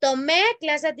 Tomé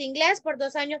clases de inglés por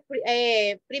 2 años,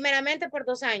 primeramente por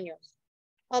 2 años.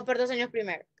 O por 2 años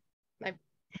primero.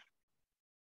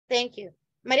 Thank you.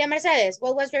 María Mercedes,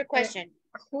 what was your question?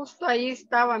 Justo ahí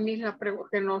estaba, mija,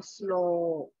 que nos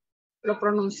lo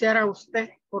pronunciara usted,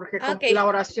 porque la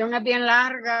oración es bien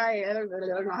larga.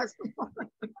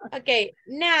 Okay,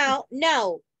 now,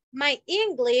 no, my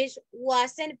English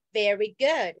wasn't very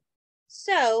good.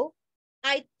 So,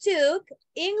 I took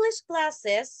English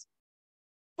classes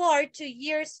for 2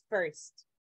 years first.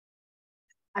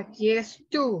 Aquí es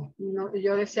tú. No,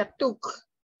 yo decía took.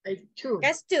 I took. ¿Qué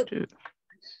es took?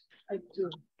 I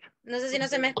took. No sé si no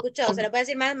se me escuchó. Se lo puede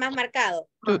decir más marcado.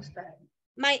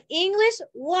 My English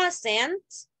wasn't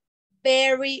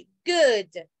very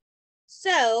good.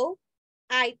 So,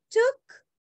 I took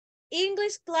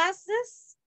English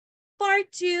classes for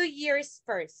 2 years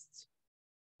first.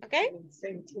 Okay?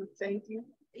 Thank you. Thank you.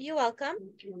 You're welcome.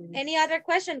 Any other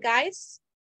question, guys?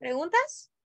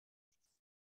 ¿Preguntas?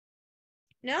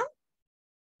 ¿No?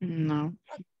 No.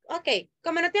 Ok,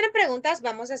 como no tienen preguntas,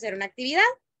 vamos a hacer una actividad.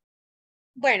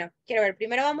 Bueno, quiero ver,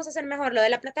 primero vamos a hacer mejor lo de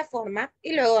la plataforma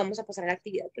y luego vamos a pasar a la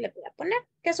actividad que le voy a poner,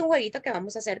 que es un jueguito que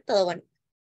vamos a hacer todo bonito.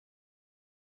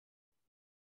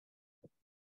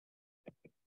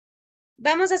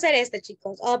 Vamos a hacer este,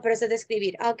 chicos. Oh, pero eso es de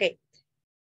escribir. Ok.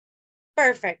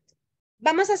 Perfect.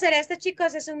 Vamos a hacer este,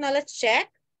 chicos. Es un knowledge check.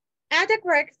 Add the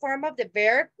correct form of the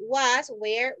verb was,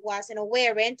 where, wasn't, or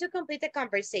weren't to complete the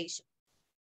conversation.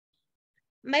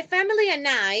 My family and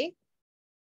I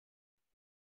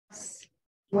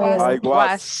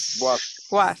was.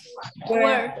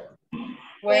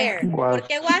 Where. ¿Por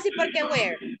qué was y por qué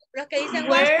where? Los que dicen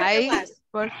was, ¿por qué was?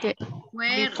 Porque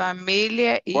mi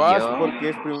familia y Was yo. porque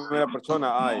es primera persona,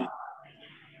 I.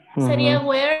 Sería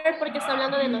where porque está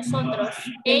hablando de nosotros.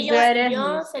 Ellos y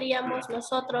yo seríamos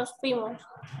nosotros, fuimos.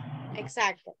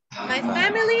 Exacto. My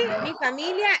family, mi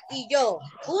familia y yo.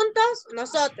 Juntos,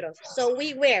 nosotros. So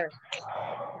we were.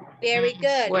 Very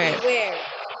good. We were.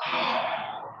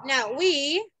 Now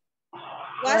we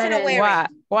wasn't or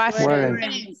weren't.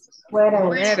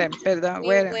 Weren't, perdón, We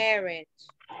weren't. weren't.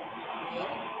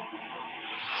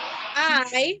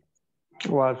 I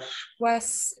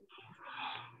Was.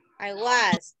 I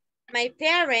was. My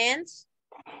parents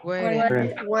Weren't. Very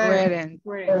good.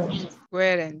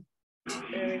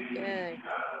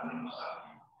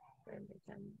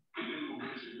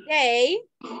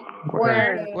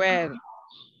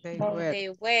 They were. They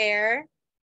were.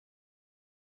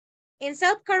 In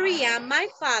South Korea, my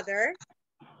father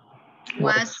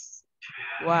was.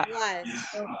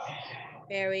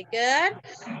 Very good.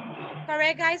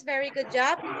 Correct, guys. Very good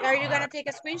job. Are you going to take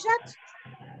a screenshot?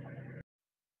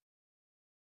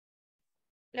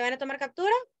 ¿Le van a tomar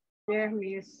captura? Yes,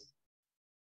 miss.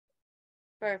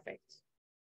 Perfect.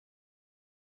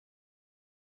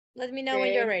 Let me know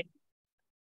when you're ready.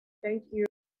 Thank you.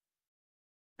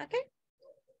 Ok.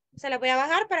 Se la voy a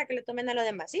bajar para que le tomen a lo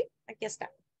demás, ¿sí? Aquí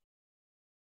está.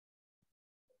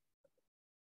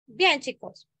 Bien,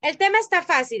 chicos. El tema está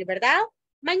fácil, ¿verdad?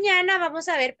 Mañana vamos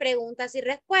a ver preguntas y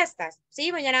respuestas,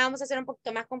 ¿sí? Mañana vamos a hacer un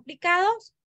poquito más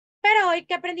complicados, pero hoy,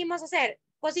 ¿qué aprendimos a hacer?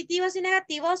 Positivos y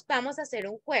negativos, vamos a hacer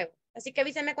un juego. Así que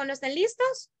avísenme cuando estén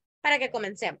listos para que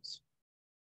comencemos.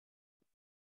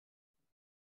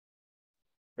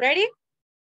 Ready?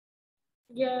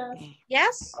 Yes.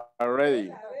 Yes?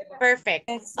 Ready. Perfect.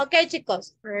 Ok,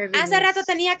 chicos. Hace rato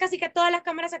tenía casi que todas las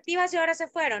cámaras activas y ahora se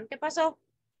fueron. ¿Qué pasó?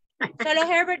 Solo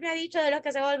Herbert me ha dicho de los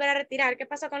que se va a volver a retirar. ¿Qué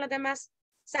pasó con los demás?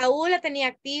 Saúl la tenía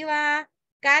activa.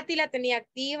 Katy la tenía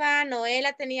activa. Noé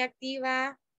la tenía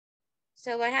activa.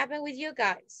 So what happened with you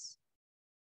guys?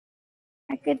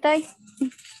 Aquí estoy.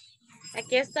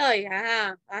 Aquí estoy.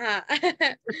 Ajá, ajá.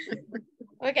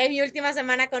 Ok, mi última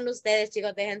semana con ustedes,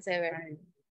 chicos. Déjense ver.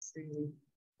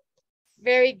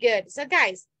 Very good. So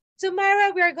guys,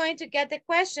 tomorrow we are going to get the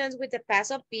questions with the past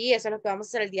of be. Eso es lo que vamos a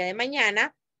hacer el día de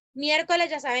mañana.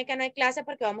 Miércoles ya saben que no hay clase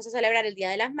porque vamos a celebrar el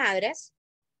Día de las Madres.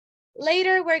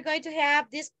 Later, we're going to have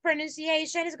this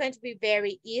pronunciation. It's going to be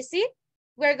very easy.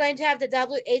 We're going to have the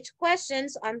WH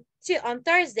questions on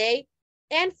Thursday.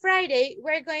 And Friday,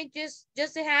 we're going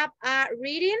just to have a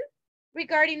reading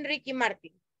regarding Ricky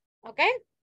Martin. Okay?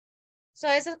 So,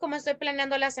 eso es como estoy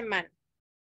planeando la semana.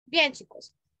 Bien,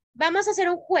 chicos. Vamos a hacer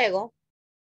un juego.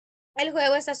 El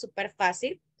juego está súper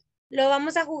fácil. Lo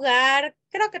vamos a jugar,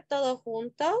 creo que todos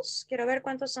juntos. Quiero ver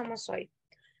cuántos somos hoy.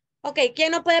 Ok,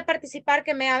 ¿quién no puede participar?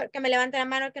 Que me levante la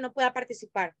mano el que no pueda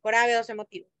participar. Por A, B, o C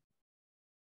motivo.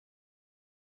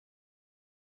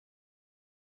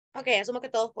 Ok, asumo que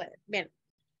todos pueden. Bien.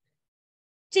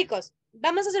 Chicos,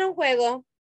 vamos a hacer un juego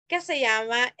que se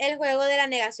llama el juego de la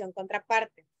negación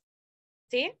contraparte.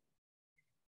 ¿Sí?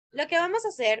 Lo que vamos a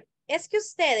hacer es que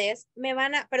ustedes me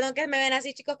van a, perdón que me ven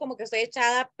así, chicos, como que estoy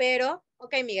echada, pero,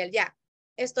 ok, Miguel, ya.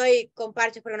 Estoy con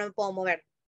parches porque no me puedo mover,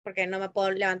 porque no me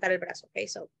puedo levantar el brazo, ok,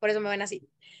 por eso me ven así.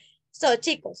 So,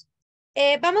 chicos,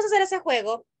 vamos a hacer ese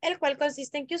juego, el cual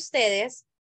consiste en que ustedes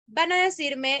van a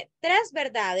decirme 3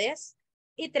 verdades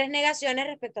y 3 negaciones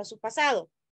respecto a su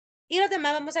pasado. Y los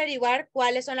demás vamos a averiguar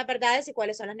cuáles son las verdades y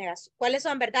cuáles son las negaciones, cuáles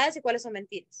son verdades y cuáles son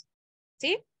mentiras.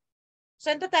 ¿Sí? So,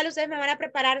 en total, ustedes me van a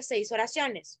preparar 6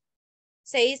 oraciones.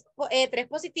 3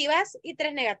 positivas y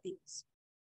 3 negativas.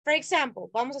 For example,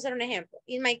 vamos a hacer un ejemplo.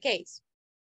 In my case,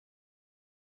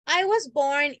 I was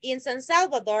born in San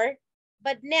Salvador,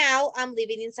 but now I'm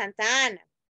living in Santa Ana.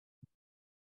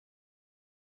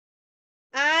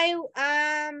 I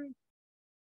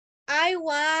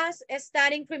was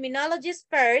studying criminology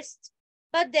first,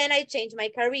 but then I changed my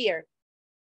career.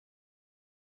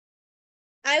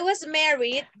 I was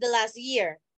married the last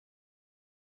year.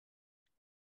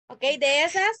 Ok, de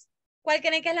esas, ¿cuál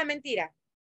creen que es la mentira?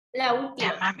 La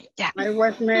última. Ya, mami, ya. I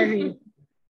was married.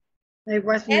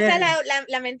 Esa es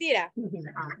la mentira.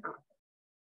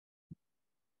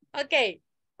 Ok,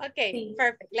 Sí.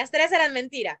 perfect. Las 3 eran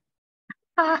mentiras.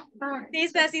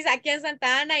 Sí, aquí en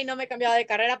Santa Ana y no me he cambiado de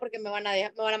carrera porque me van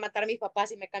a matar mis papás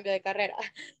si me cambio de carrera.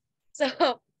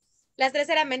 So, las 3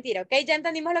 eran mentiras, ¿ok? ¿Ya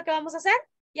entendimos lo que vamos a hacer?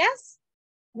 ¿Yes?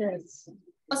 Yes.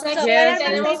 O sea, So, que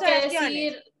tenemos 6 que oraciones.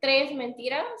 decir 3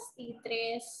 mentiras y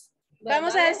 3 verdades.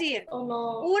 Vamos a decir ¿o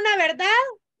no? una verdad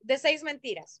de 6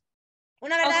 mentiras.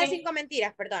 Una verdad de Ok. 5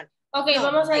 mentiras, perdón. Ok, No,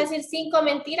 vamos a 6. decir 5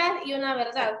 mentiras y una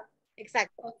verdad.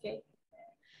 Exacto. Ok.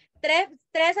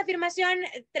 3 afirmación,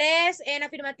 3 en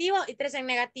afirmativo y 3 en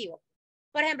negativo.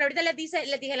 Por ejemplo, ahorita les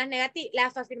dije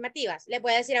las afirmativas. Les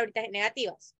voy a decir ahorita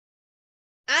negativas.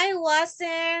 I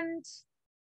wasn't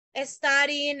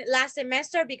studying last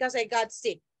semester because I got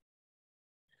sick.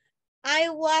 I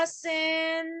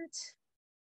wasn't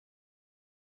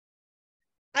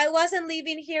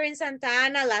living here in Santa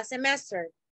Ana last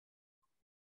semester.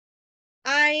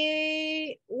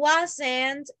 I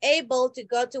wasn't able to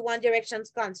go to One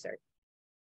Direction's concert.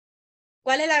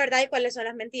 ¿Cuál es la verdad y cuáles son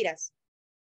las mentiras?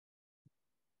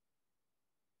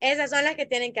 Esas son las que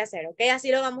tienen que hacer, ¿ok?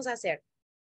 Así lo vamos a hacer.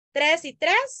 3 y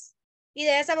 3. Y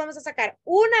de esa vamos a sacar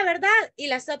una verdad y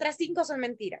las otras 5 son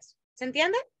mentiras. ¿Se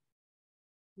entiende?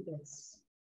 Yes.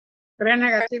 3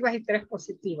 negativas y 3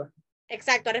 positivas.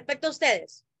 Exacto, respecto a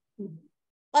ustedes.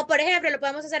 O por ejemplo, lo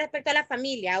podemos hacer respecto a la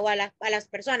familia o a las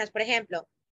personas. Por ejemplo,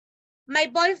 my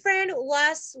boyfriend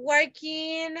was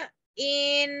working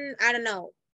in, I don't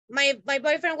know, my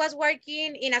boyfriend was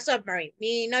working in a submarine.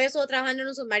 Mi novio estuvo trabajando en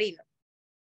un submarino.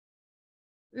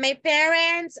 My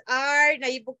parents are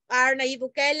Nayib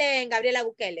Bukele and Gabriela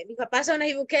Bukele. Mis papás son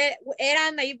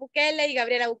eran Nayib Bukele y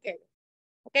Gabriela Bukele.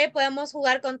 Ok, podemos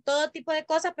jugar con todo tipo de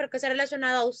cosas, pero que sea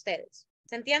relacionado a ustedes.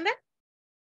 ¿Se entiende?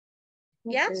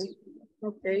 Yes?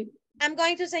 Okay. I'm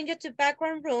going to send you to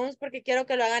background rooms porque quiero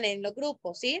que lo hagan en los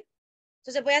grupos, ¿sí?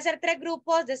 Entonces voy a hacer 3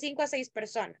 grupos de 5 a 6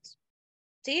 personas.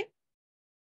 ¿Sí?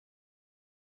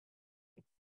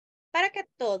 Para que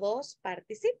todos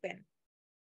participen.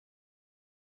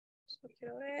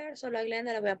 Quiero ver, solo a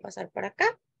Glenda la voy a pasar para acá.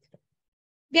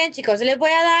 Bien, chicos, les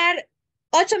voy a dar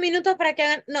 8 minutos para que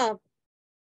hagan, no,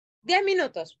 10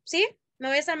 minutos, ¿sí? Me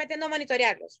voy a estar metiendo a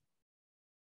monitorearlos.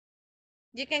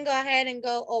 You can go ahead and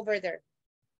go over there.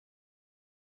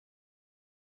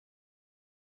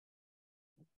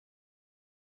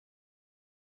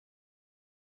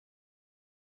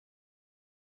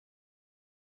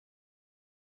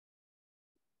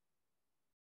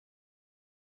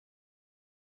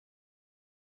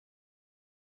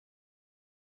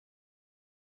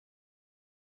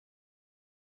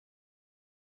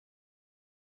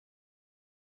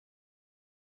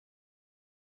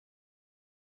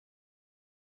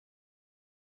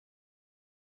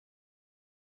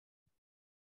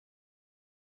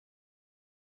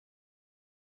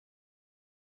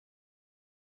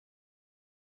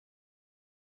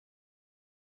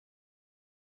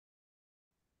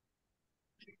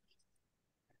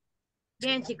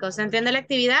 Bien, chicos, ¿se entiende la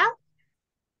actividad?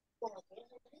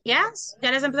 ¿Yes? ¿Ya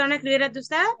les empezaron a escribir de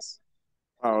ustedes?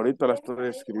 Ahorita la estoy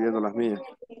escribiendo las mías.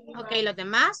 Ok, los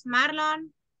demás,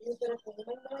 Marlon.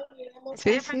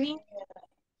 Sí, Stephanie.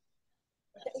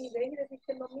 sí.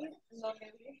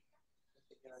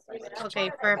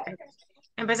 Ok, perfecto.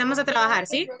 Empecemos a trabajar,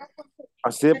 ¿sí?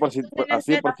 Así de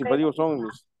participativos son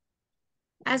mis.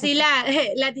 Así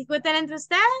la discuten entre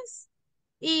ustedes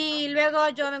y luego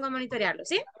yo vengo a monitorearlo,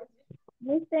 ¿sí?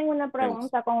 Yo tengo una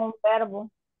pregunta con un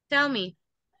verbo. Tell me.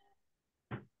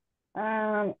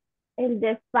 El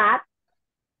de fat,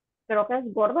 creo que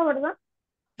es gordo, ¿verdad?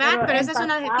 Fat, pero en ese es un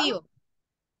adjetivo.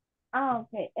 Ok.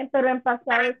 Pero en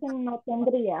pasado ese no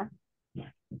tendría.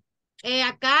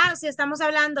 Acá, si estamos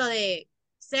hablando de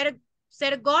ser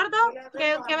gordo,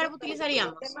 ¿qué verbo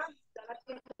utilizaríamos?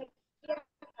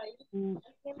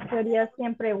 Sería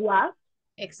siempre was.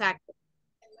 Exacto.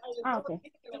 Ok.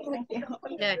 Thank you.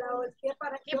 Good.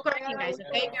 Keep working, guys,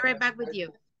 okay? Be right back with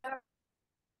you.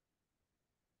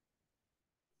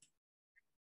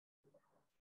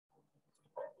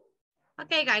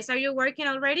 Okay, guys, are you working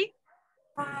already?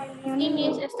 Sí,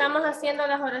 Miss, estamos haciendo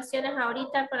las oraciones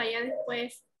ahorita para ya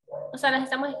después, o sea, las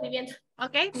estamos escribiendo.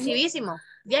 Ok, chivísimo.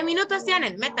 10 minutos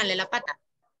tienen, métanle la pata.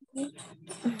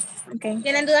 Okay.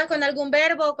 ¿Tienen dudas con algún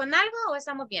verbo o con algo o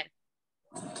estamos bien?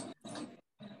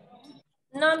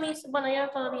 No, Miss, bueno, ya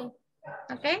todo bien.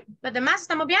 Ok, ¿los demás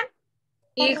estamos bien?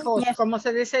 Hijos, ¿cómo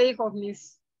se dice hijos,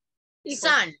 mis?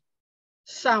 Son.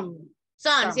 Son.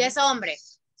 Son, si es hombre.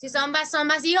 Si son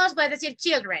más hijos, puedes decir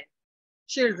children.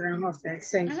 Children, ok,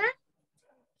 sí.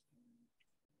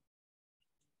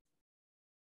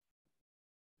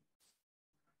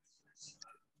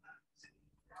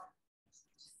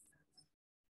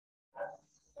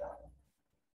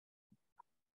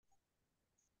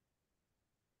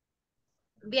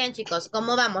 Bien, chicos,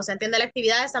 ¿cómo vamos? ¿Se entiende la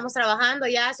actividad? ¿Estamos trabajando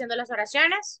ya haciendo las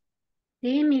oraciones?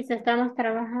 Sí, Miss, estamos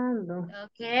trabajando.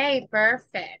 Ok,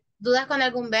 perfect. ¿Dudas con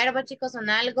algún verbo, chicos, o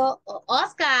en algo?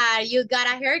 Oscar, you got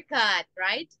a haircut,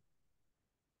 right?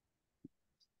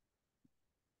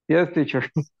 Yes,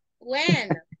 teacher. When?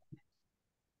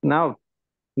 Now,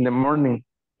 in the morning.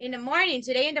 In the morning,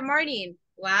 today in the morning.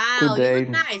 Wow, you Today. look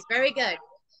nice, very good.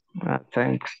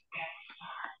 Thanks.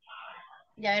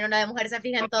 Ya ven, una de mujer se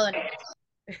fija en todo, niños.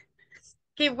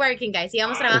 Keep working, guys.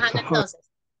 Sigamos trabajando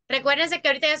entonces. Recuérdense que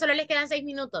ahorita ya solo les quedan 6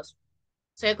 minutos.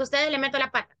 Soy que ustedes le meto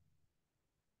la pata.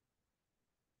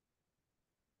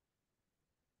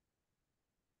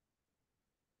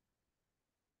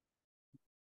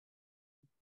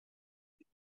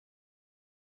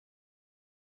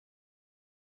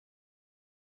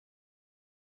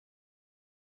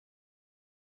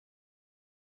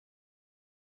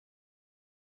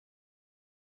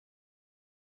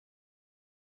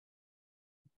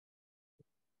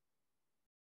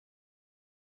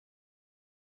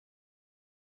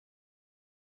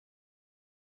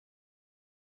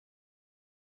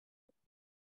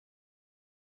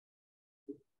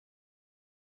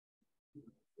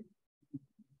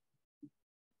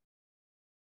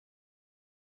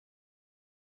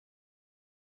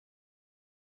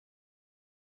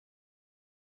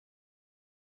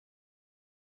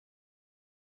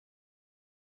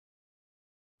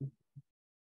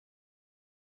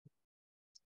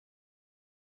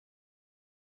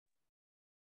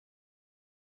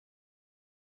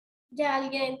 ¿Ya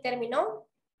alguien terminó?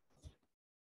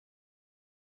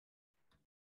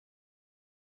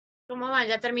 ¿Cómo van?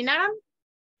 ¿Ya terminaron?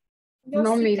 Yo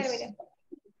No, sí Miss. terminé.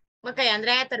 Ok,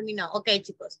 Andrea terminó. Ok,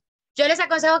 chicos. Yo les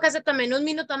aconsejo que se tomen un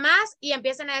minuto más y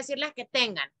empiecen a decir las que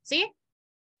tengan, ¿sí?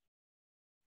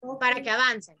 Para que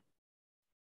avancen.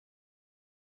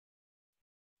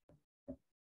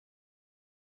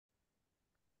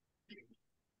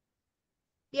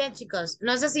 Bien, chicos.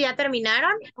 No sé si ya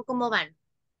terminaron o cómo van.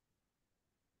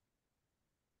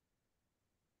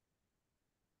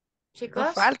 Nos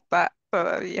Chicos. falta.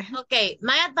 Todavía. Okay,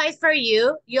 my advice for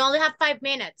you, you only have 5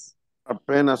 minutes.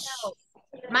 Apenas. So,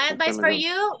 my advice for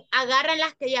you, agarren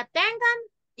las que ya tengan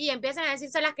y empiecen a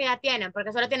decirse las que ya tienen,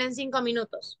 porque solo tienen 5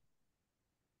 minutos.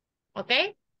 ¿Ok?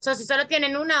 So, si solo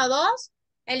tienen una o dos,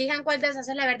 elijan cuál de esas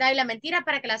es la verdad y la mentira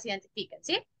para que las identifiquen,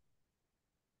 ¿sí?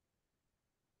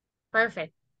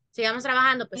 Perfecto. Sigamos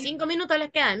trabajando. Pues 5 minutos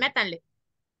les quedan, métanle.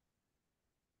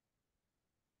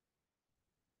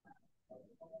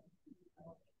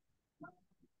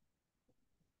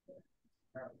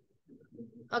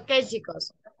 Ok,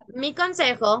 chicos. Mi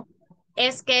consejo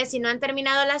es que si no han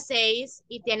terminado las 6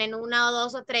 y tienen una o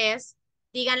dos o tres,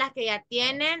 digan las que ya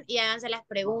tienen y háganse las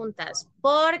preguntas,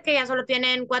 porque ya solo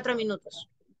tienen 4 minutos.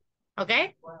 ¿Ok?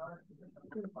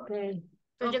 Okay.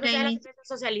 Entonces yo que ustedes las empiezo a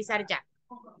socializar ya.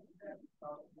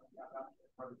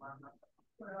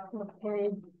 Okay.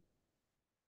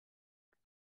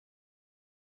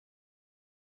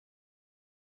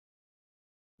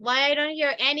 Why I don't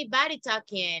hear anybody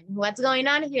talking? What's going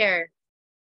on here?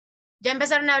 ¿Ya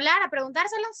empezaron a hablar, a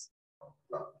preguntárselas?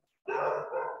 Yo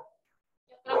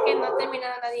creo que no ha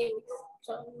terminado nadie.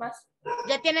 Son más.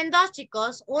 Ya tienen 2,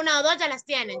 chicos. Una o dos ya las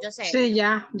tienen, yo sé. Sí,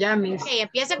 ya, Miss. Ok,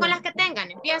 empiecen con las que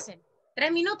tengan, empiecen.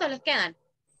 3 minutos les quedan.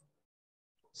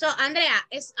 So, Andrea,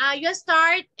 you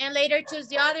start and later choose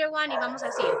the other one y vamos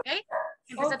así, ¿ok?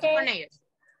 Empieza tú con ellos.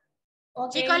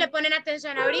 Okay. Chicos, le ponen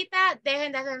atención ahorita,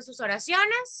 dejen de hacer sus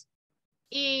oraciones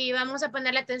y vamos a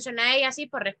ponerle atención a ella así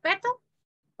por respeto.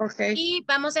 Okay. Y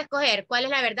vamos a escoger cuál es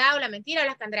la verdad o la mentira o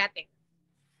las que Andrea tenga.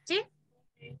 ¿Sí?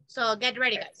 So, get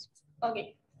ready, guys. Ok.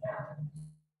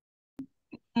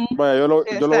 Bueno, yo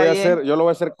lo voy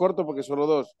a hacer corto porque solo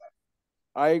 2.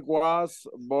 I was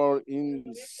born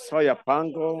in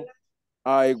Soyapango.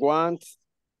 I want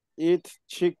eat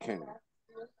chicken.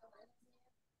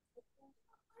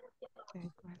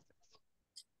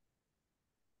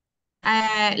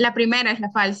 La primera es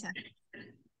la falsa.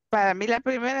 Para mí la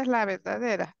primera es la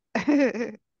verdadera.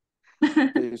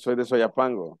 Sí, soy de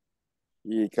Soyapango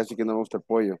y casi que no me gusta el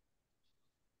pollo.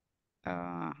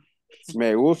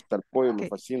 Me gusta el pollo, me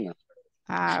fascina.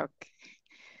 Ok.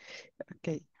 Ok.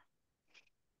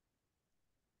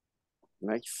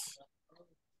 Nice.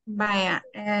 Vaya,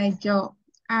 yo.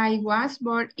 I was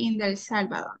born in El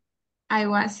Salvador. I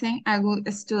wasn't a good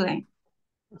student.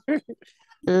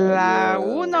 ¿La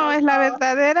 1 es la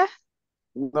verdadera?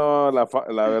 No, la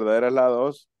verdadera es la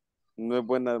 2. No es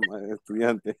buena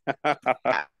estudiante.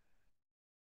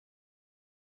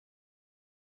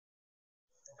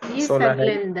 Lisa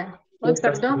Glenda. Oh,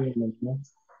 perdón.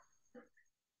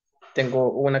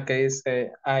 Tengo una que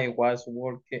dice I was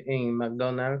working in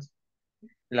McDonald's.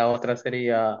 La otra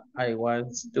sería I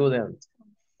was student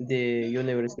de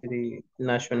University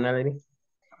Nationality.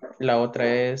 La otra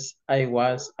es I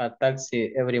was a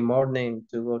taxi every morning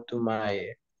to go to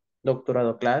my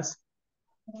doctorado class.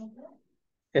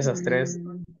 Esas 3.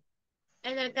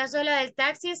 En el caso de la del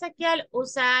taxi, Ezequiel,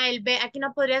 usa el B. Aquí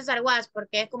no podrías usar was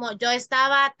porque es como yo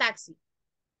estaba taxi.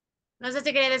 No sé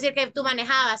si quería decir que tú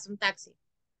manejabas un taxi.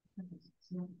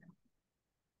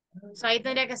 So ahí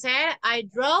tendría que ser I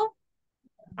drove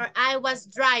or I was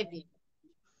driving.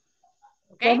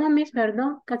 ¿Okay? ¿Cómo, Miss?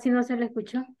 Perdón, casi no se le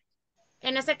escuchó.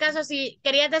 En ese caso, si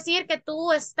querías decir que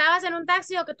tú estabas en un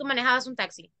taxi o que tú manejabas un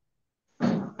taxi.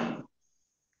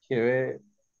 Que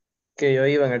yo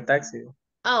iba en el taxi.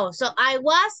 Oh, so I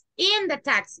was in the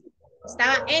taxi.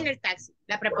 Estaba en el taxi.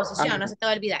 La preposición, no se te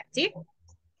va a olvidar, ¿sí?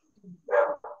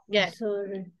 Yes.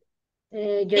 Sorry.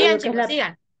 Yo Digan, digo chicos,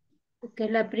 sigan. Que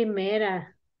es la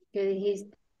primera que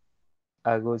dijiste.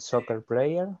 A good soccer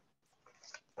player.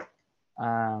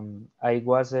 I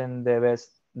wasn't the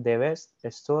best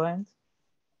student.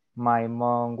 My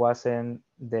mom wasn't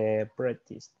the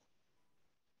prettiest.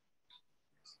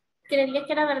 ¿Creería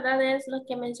que la verdad es lo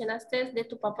que mencionaste de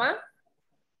tu papá?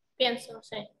 Pienso, no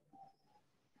sé.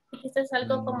 ¿Dijiste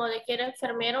algo como de que era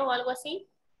enfermero o algo así?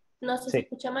 No sé si se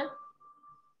escucha mal.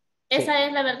 ¿Esa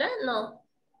es la verdad? No.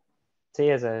 Sí,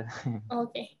 esa es.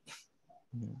 Ok.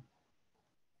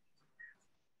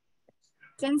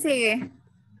 ¿Quién sigue?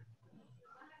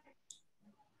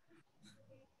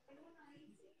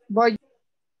 Voy.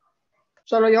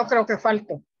 Solo yo creo que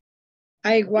falto.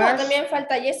 I was... No, también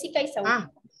falta Jessica y Saúl.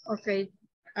 Ok.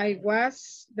 I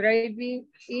was driving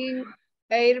in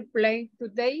airplane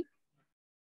today.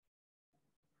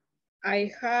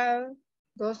 I had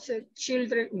 12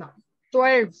 children. No,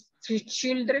 12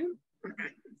 children.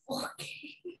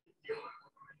 Okay.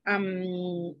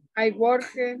 I work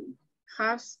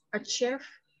as a chef.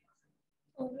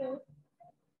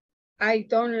 I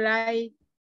don't like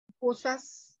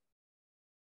buses.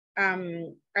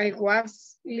 I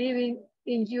was living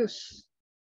in use.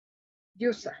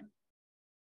 USA.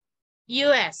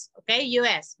 US, ok,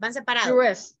 US, van separados.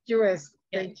 US,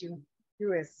 thank you,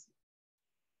 US.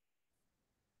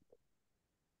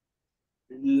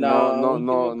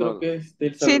 No. Creo que es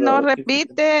del Si no Salvador.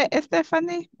 repite,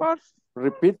 Stephanie, por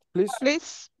Repeat, please.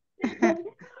 Please. La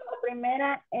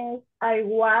primera es I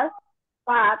was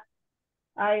fat,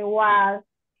 I was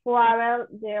travel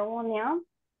the union,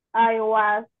 I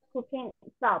was cooking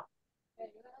soup.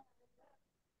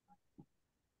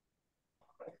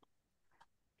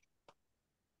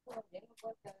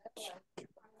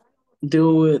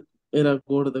 Yo era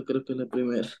gorda, creo que la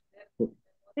primera.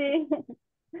 Sí,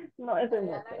 no, ese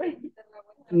no.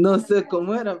 No sé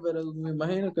cómo era, pero me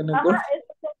imagino que no es Ajá, gorda.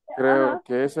 Creo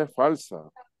que esa es falsa.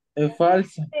 Es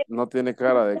falsa. No tiene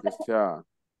cara de que sea.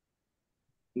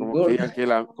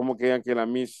 Gorda. Como que digan que la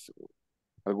Miss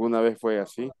alguna vez fue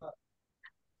así.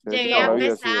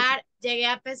 Llegué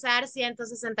a pesar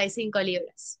 165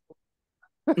 libras.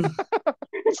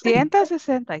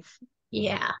 165.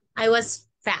 Yeah, I was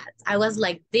fat. I was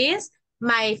like this.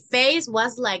 My face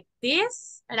was like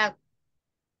this.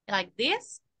 Like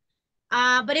this.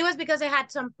 But it was because I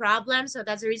had some problems, so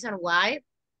that's the reason why.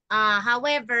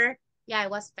 However, yeah, I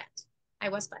was fat. I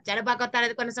was fat. Ya les voy a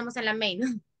contar cuando estamos en la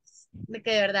main. De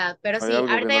que de verdad. Pero sí,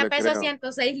 ahorita ya peso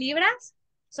 106 libras.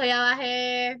 So ya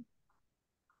bajé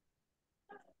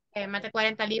más de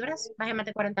 40 libras. Bajé más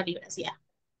de 40 libras, ya. Yeah.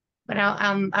 Pero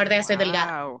ahorita ya estoy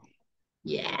delgada.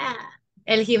 Yeah.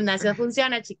 El gimnasio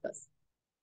funciona, chicos.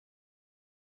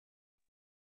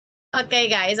 Okay,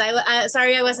 guys.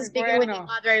 Sorry I wasn't speaking with the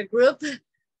other group.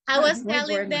 I was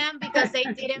telling them because they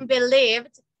didn't believe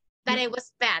that I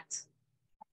was fat.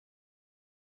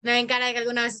 Me ven cara de que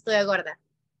alguna vez estuve gorda.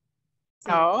 Sí.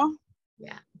 No.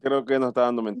 Yeah. Creo que no está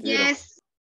dando mentiras. Yes.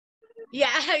 Yeah,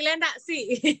 Glenda,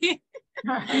 sí.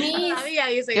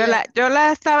 Yo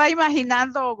la estaba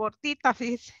imaginando gordita,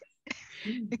 fíjese.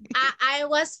 I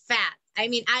was fat. I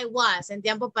mean, I was. En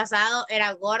tiempo pasado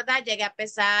era gorda, llegué a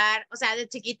pesar, o sea, de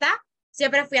chiquita,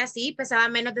 siempre fui así, pesaba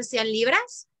menos de 100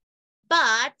 libras.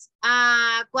 But,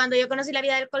 cuando yo conocí la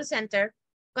vida del call center,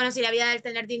 conocí la vida del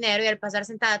tener dinero y el pasar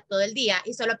sentada todo el día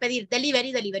y solo pedir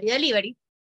delivery,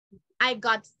 I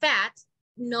got fat.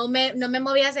 No me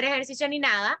movía a hacer ejercicio ni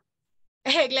nada.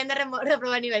 Glenda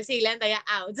reprobó el nivel, sí, Glenda ya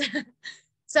out.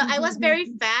 So I was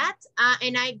very fat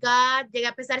and llegué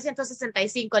a pesar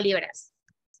 165 libras.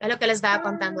 Es lo que les estaba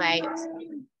contando a ellos.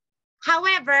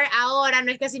 However, ahora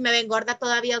no es que si me ven gorda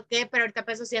todavía o qué, pero ahorita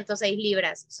peso 106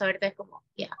 libras. So ahorita es como,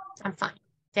 yeah, I'm fine.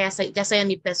 Ya soy en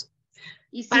mi peso.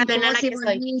 Y para si tener que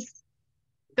soy.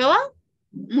 ¿Cómo?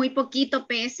 Muy poquito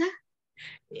pesa.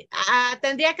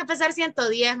 Tendría que pesar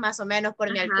 110 más o menos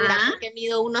por mi altura, porque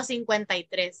mido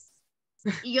 1,53.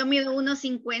 Y yo mido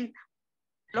 1,50.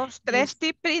 Los 3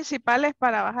 tips principales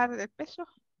para bajar de peso.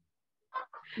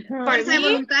 Fuerza de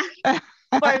voluntad.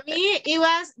 Por mí,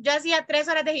 yo hacía 3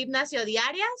 horas de gimnasio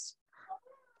diarias.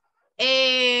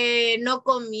 No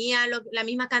comía la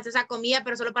misma cantidad, o sea, comía,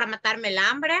 pero solo para matarme el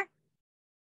hambre.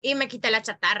 Y me quité la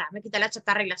chatarra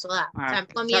y la soda. O sea,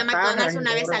 comía McDonald's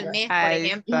una vez al mes, por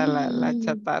ejemplo. Ahí está la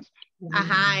chatarra.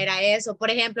 Ajá, era eso. Por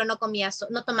ejemplo, no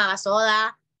tomaba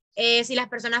soda. Si las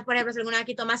personas, por ejemplo, si alguna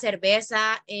aquí toma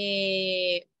cerveza,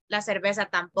 la cerveza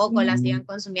tampoco la sigan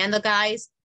consumiendo,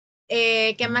 guys.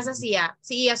 ¿Qué más hacía?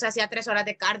 Sí, o sea, hacía 3 horas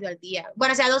de cardio al día.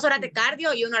 Bueno, hacía 2 horas de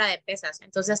cardio y 1 hora de pesas.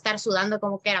 Entonces, estar sudando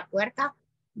como que era puerca.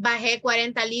 Bajé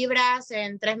 40 libras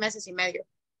en 3 meses y medio.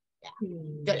 Yeah.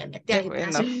 Yo le metí al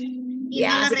gimnasio.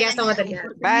 Yeah, así que ya estamos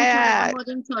terminando. Vaya.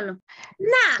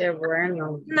 Nah. Qué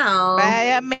bueno. No.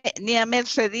 Vaya, ni a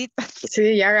Mercedita.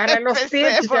 Sí, ya agarré los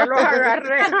tips, ya los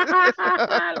agarré.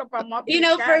 You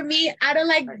know, for me, I don't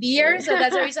like beer, so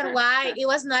that's the reason why it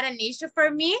was not an issue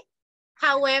for me.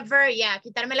 However, yeah,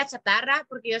 quitarme la chatarra,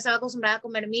 porque yo estaba acostumbrada a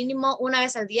comer mínimo 1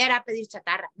 vez al día, era pedir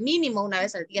chatarra. Mínimo 1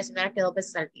 vez al día, si no era que 2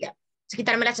 veces al día.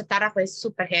 Quitarme la chatarra fue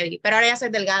súper heavy, pero ahora ya soy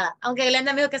delgada. Aunque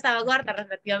Glenda me dijo que estaba gorda,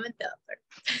 respectivamente. Pero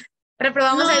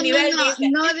reprobamos el nivel.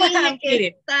 No dije que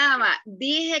estaba.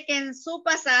 Dije que en su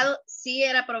pasado sí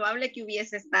era probable que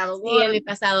hubiese estado gorda. Sí, en mi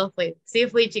pasado fue. Sí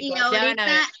fui, chicos. Y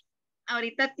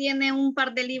ahorita tiene un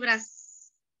par de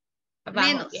libras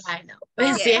menos.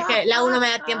 Sí, es que la uno me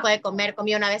da tiempo de comer,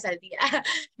 comí 1 vez al día.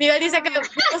 Miguel dice que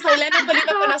soy Glenda por ir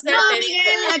a conocerte. No,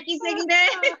 Miguel, aquí seguiré.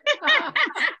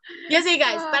 Yo sí,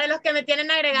 guys, para los que me tienen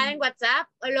agregada en WhatsApp,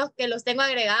 o los que los tengo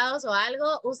agregados o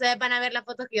algo, ustedes van a ver las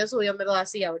fotos que yo subí, yo me veo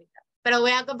así ahorita. Pero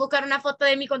voy a buscar una foto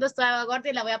de mí cuando estaba gorda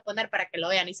y la voy a poner para que lo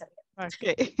vean y se vean.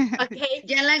 Okay.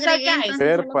 Ya la agregué,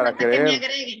 entonces para que me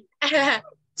agreguen.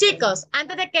 Chicos,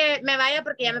 antes de que me vaya,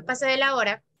 porque ya me pasé de la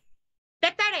hora,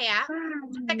 de tarea,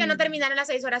 hasta que no terminaron las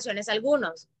 6 oraciones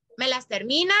algunos. me las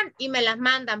terminan y me las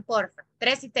mandan, porfa.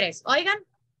 3 y 3. Oigan.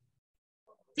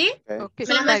 ¿Sí? Okay.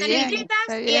 Me las mandan escritas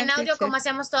y en audio como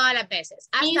hacemos todas las veces.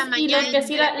 Hasta mañana.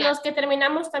 Y los que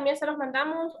terminamos también se los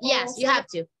mandamos. Yes, you have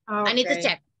to. Okay. I need to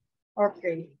check.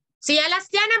 Okay. Si ya las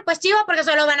tienen, pues chivo, porque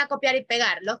solo van a copiar y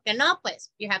pegar. Los que no,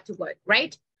 pues you have to work,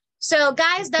 right? So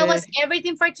guys, that was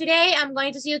everything for today. I'm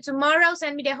going to see you tomorrow.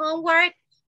 Send me the homework.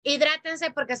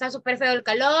 Hidrátense porque está súper feo el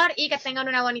calor y que tengan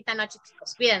una bonita noche,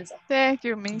 chicos. Cuídense. Thank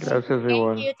you, Miss. Gracias,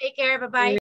 igual. Thank you. Take care. Bye-bye.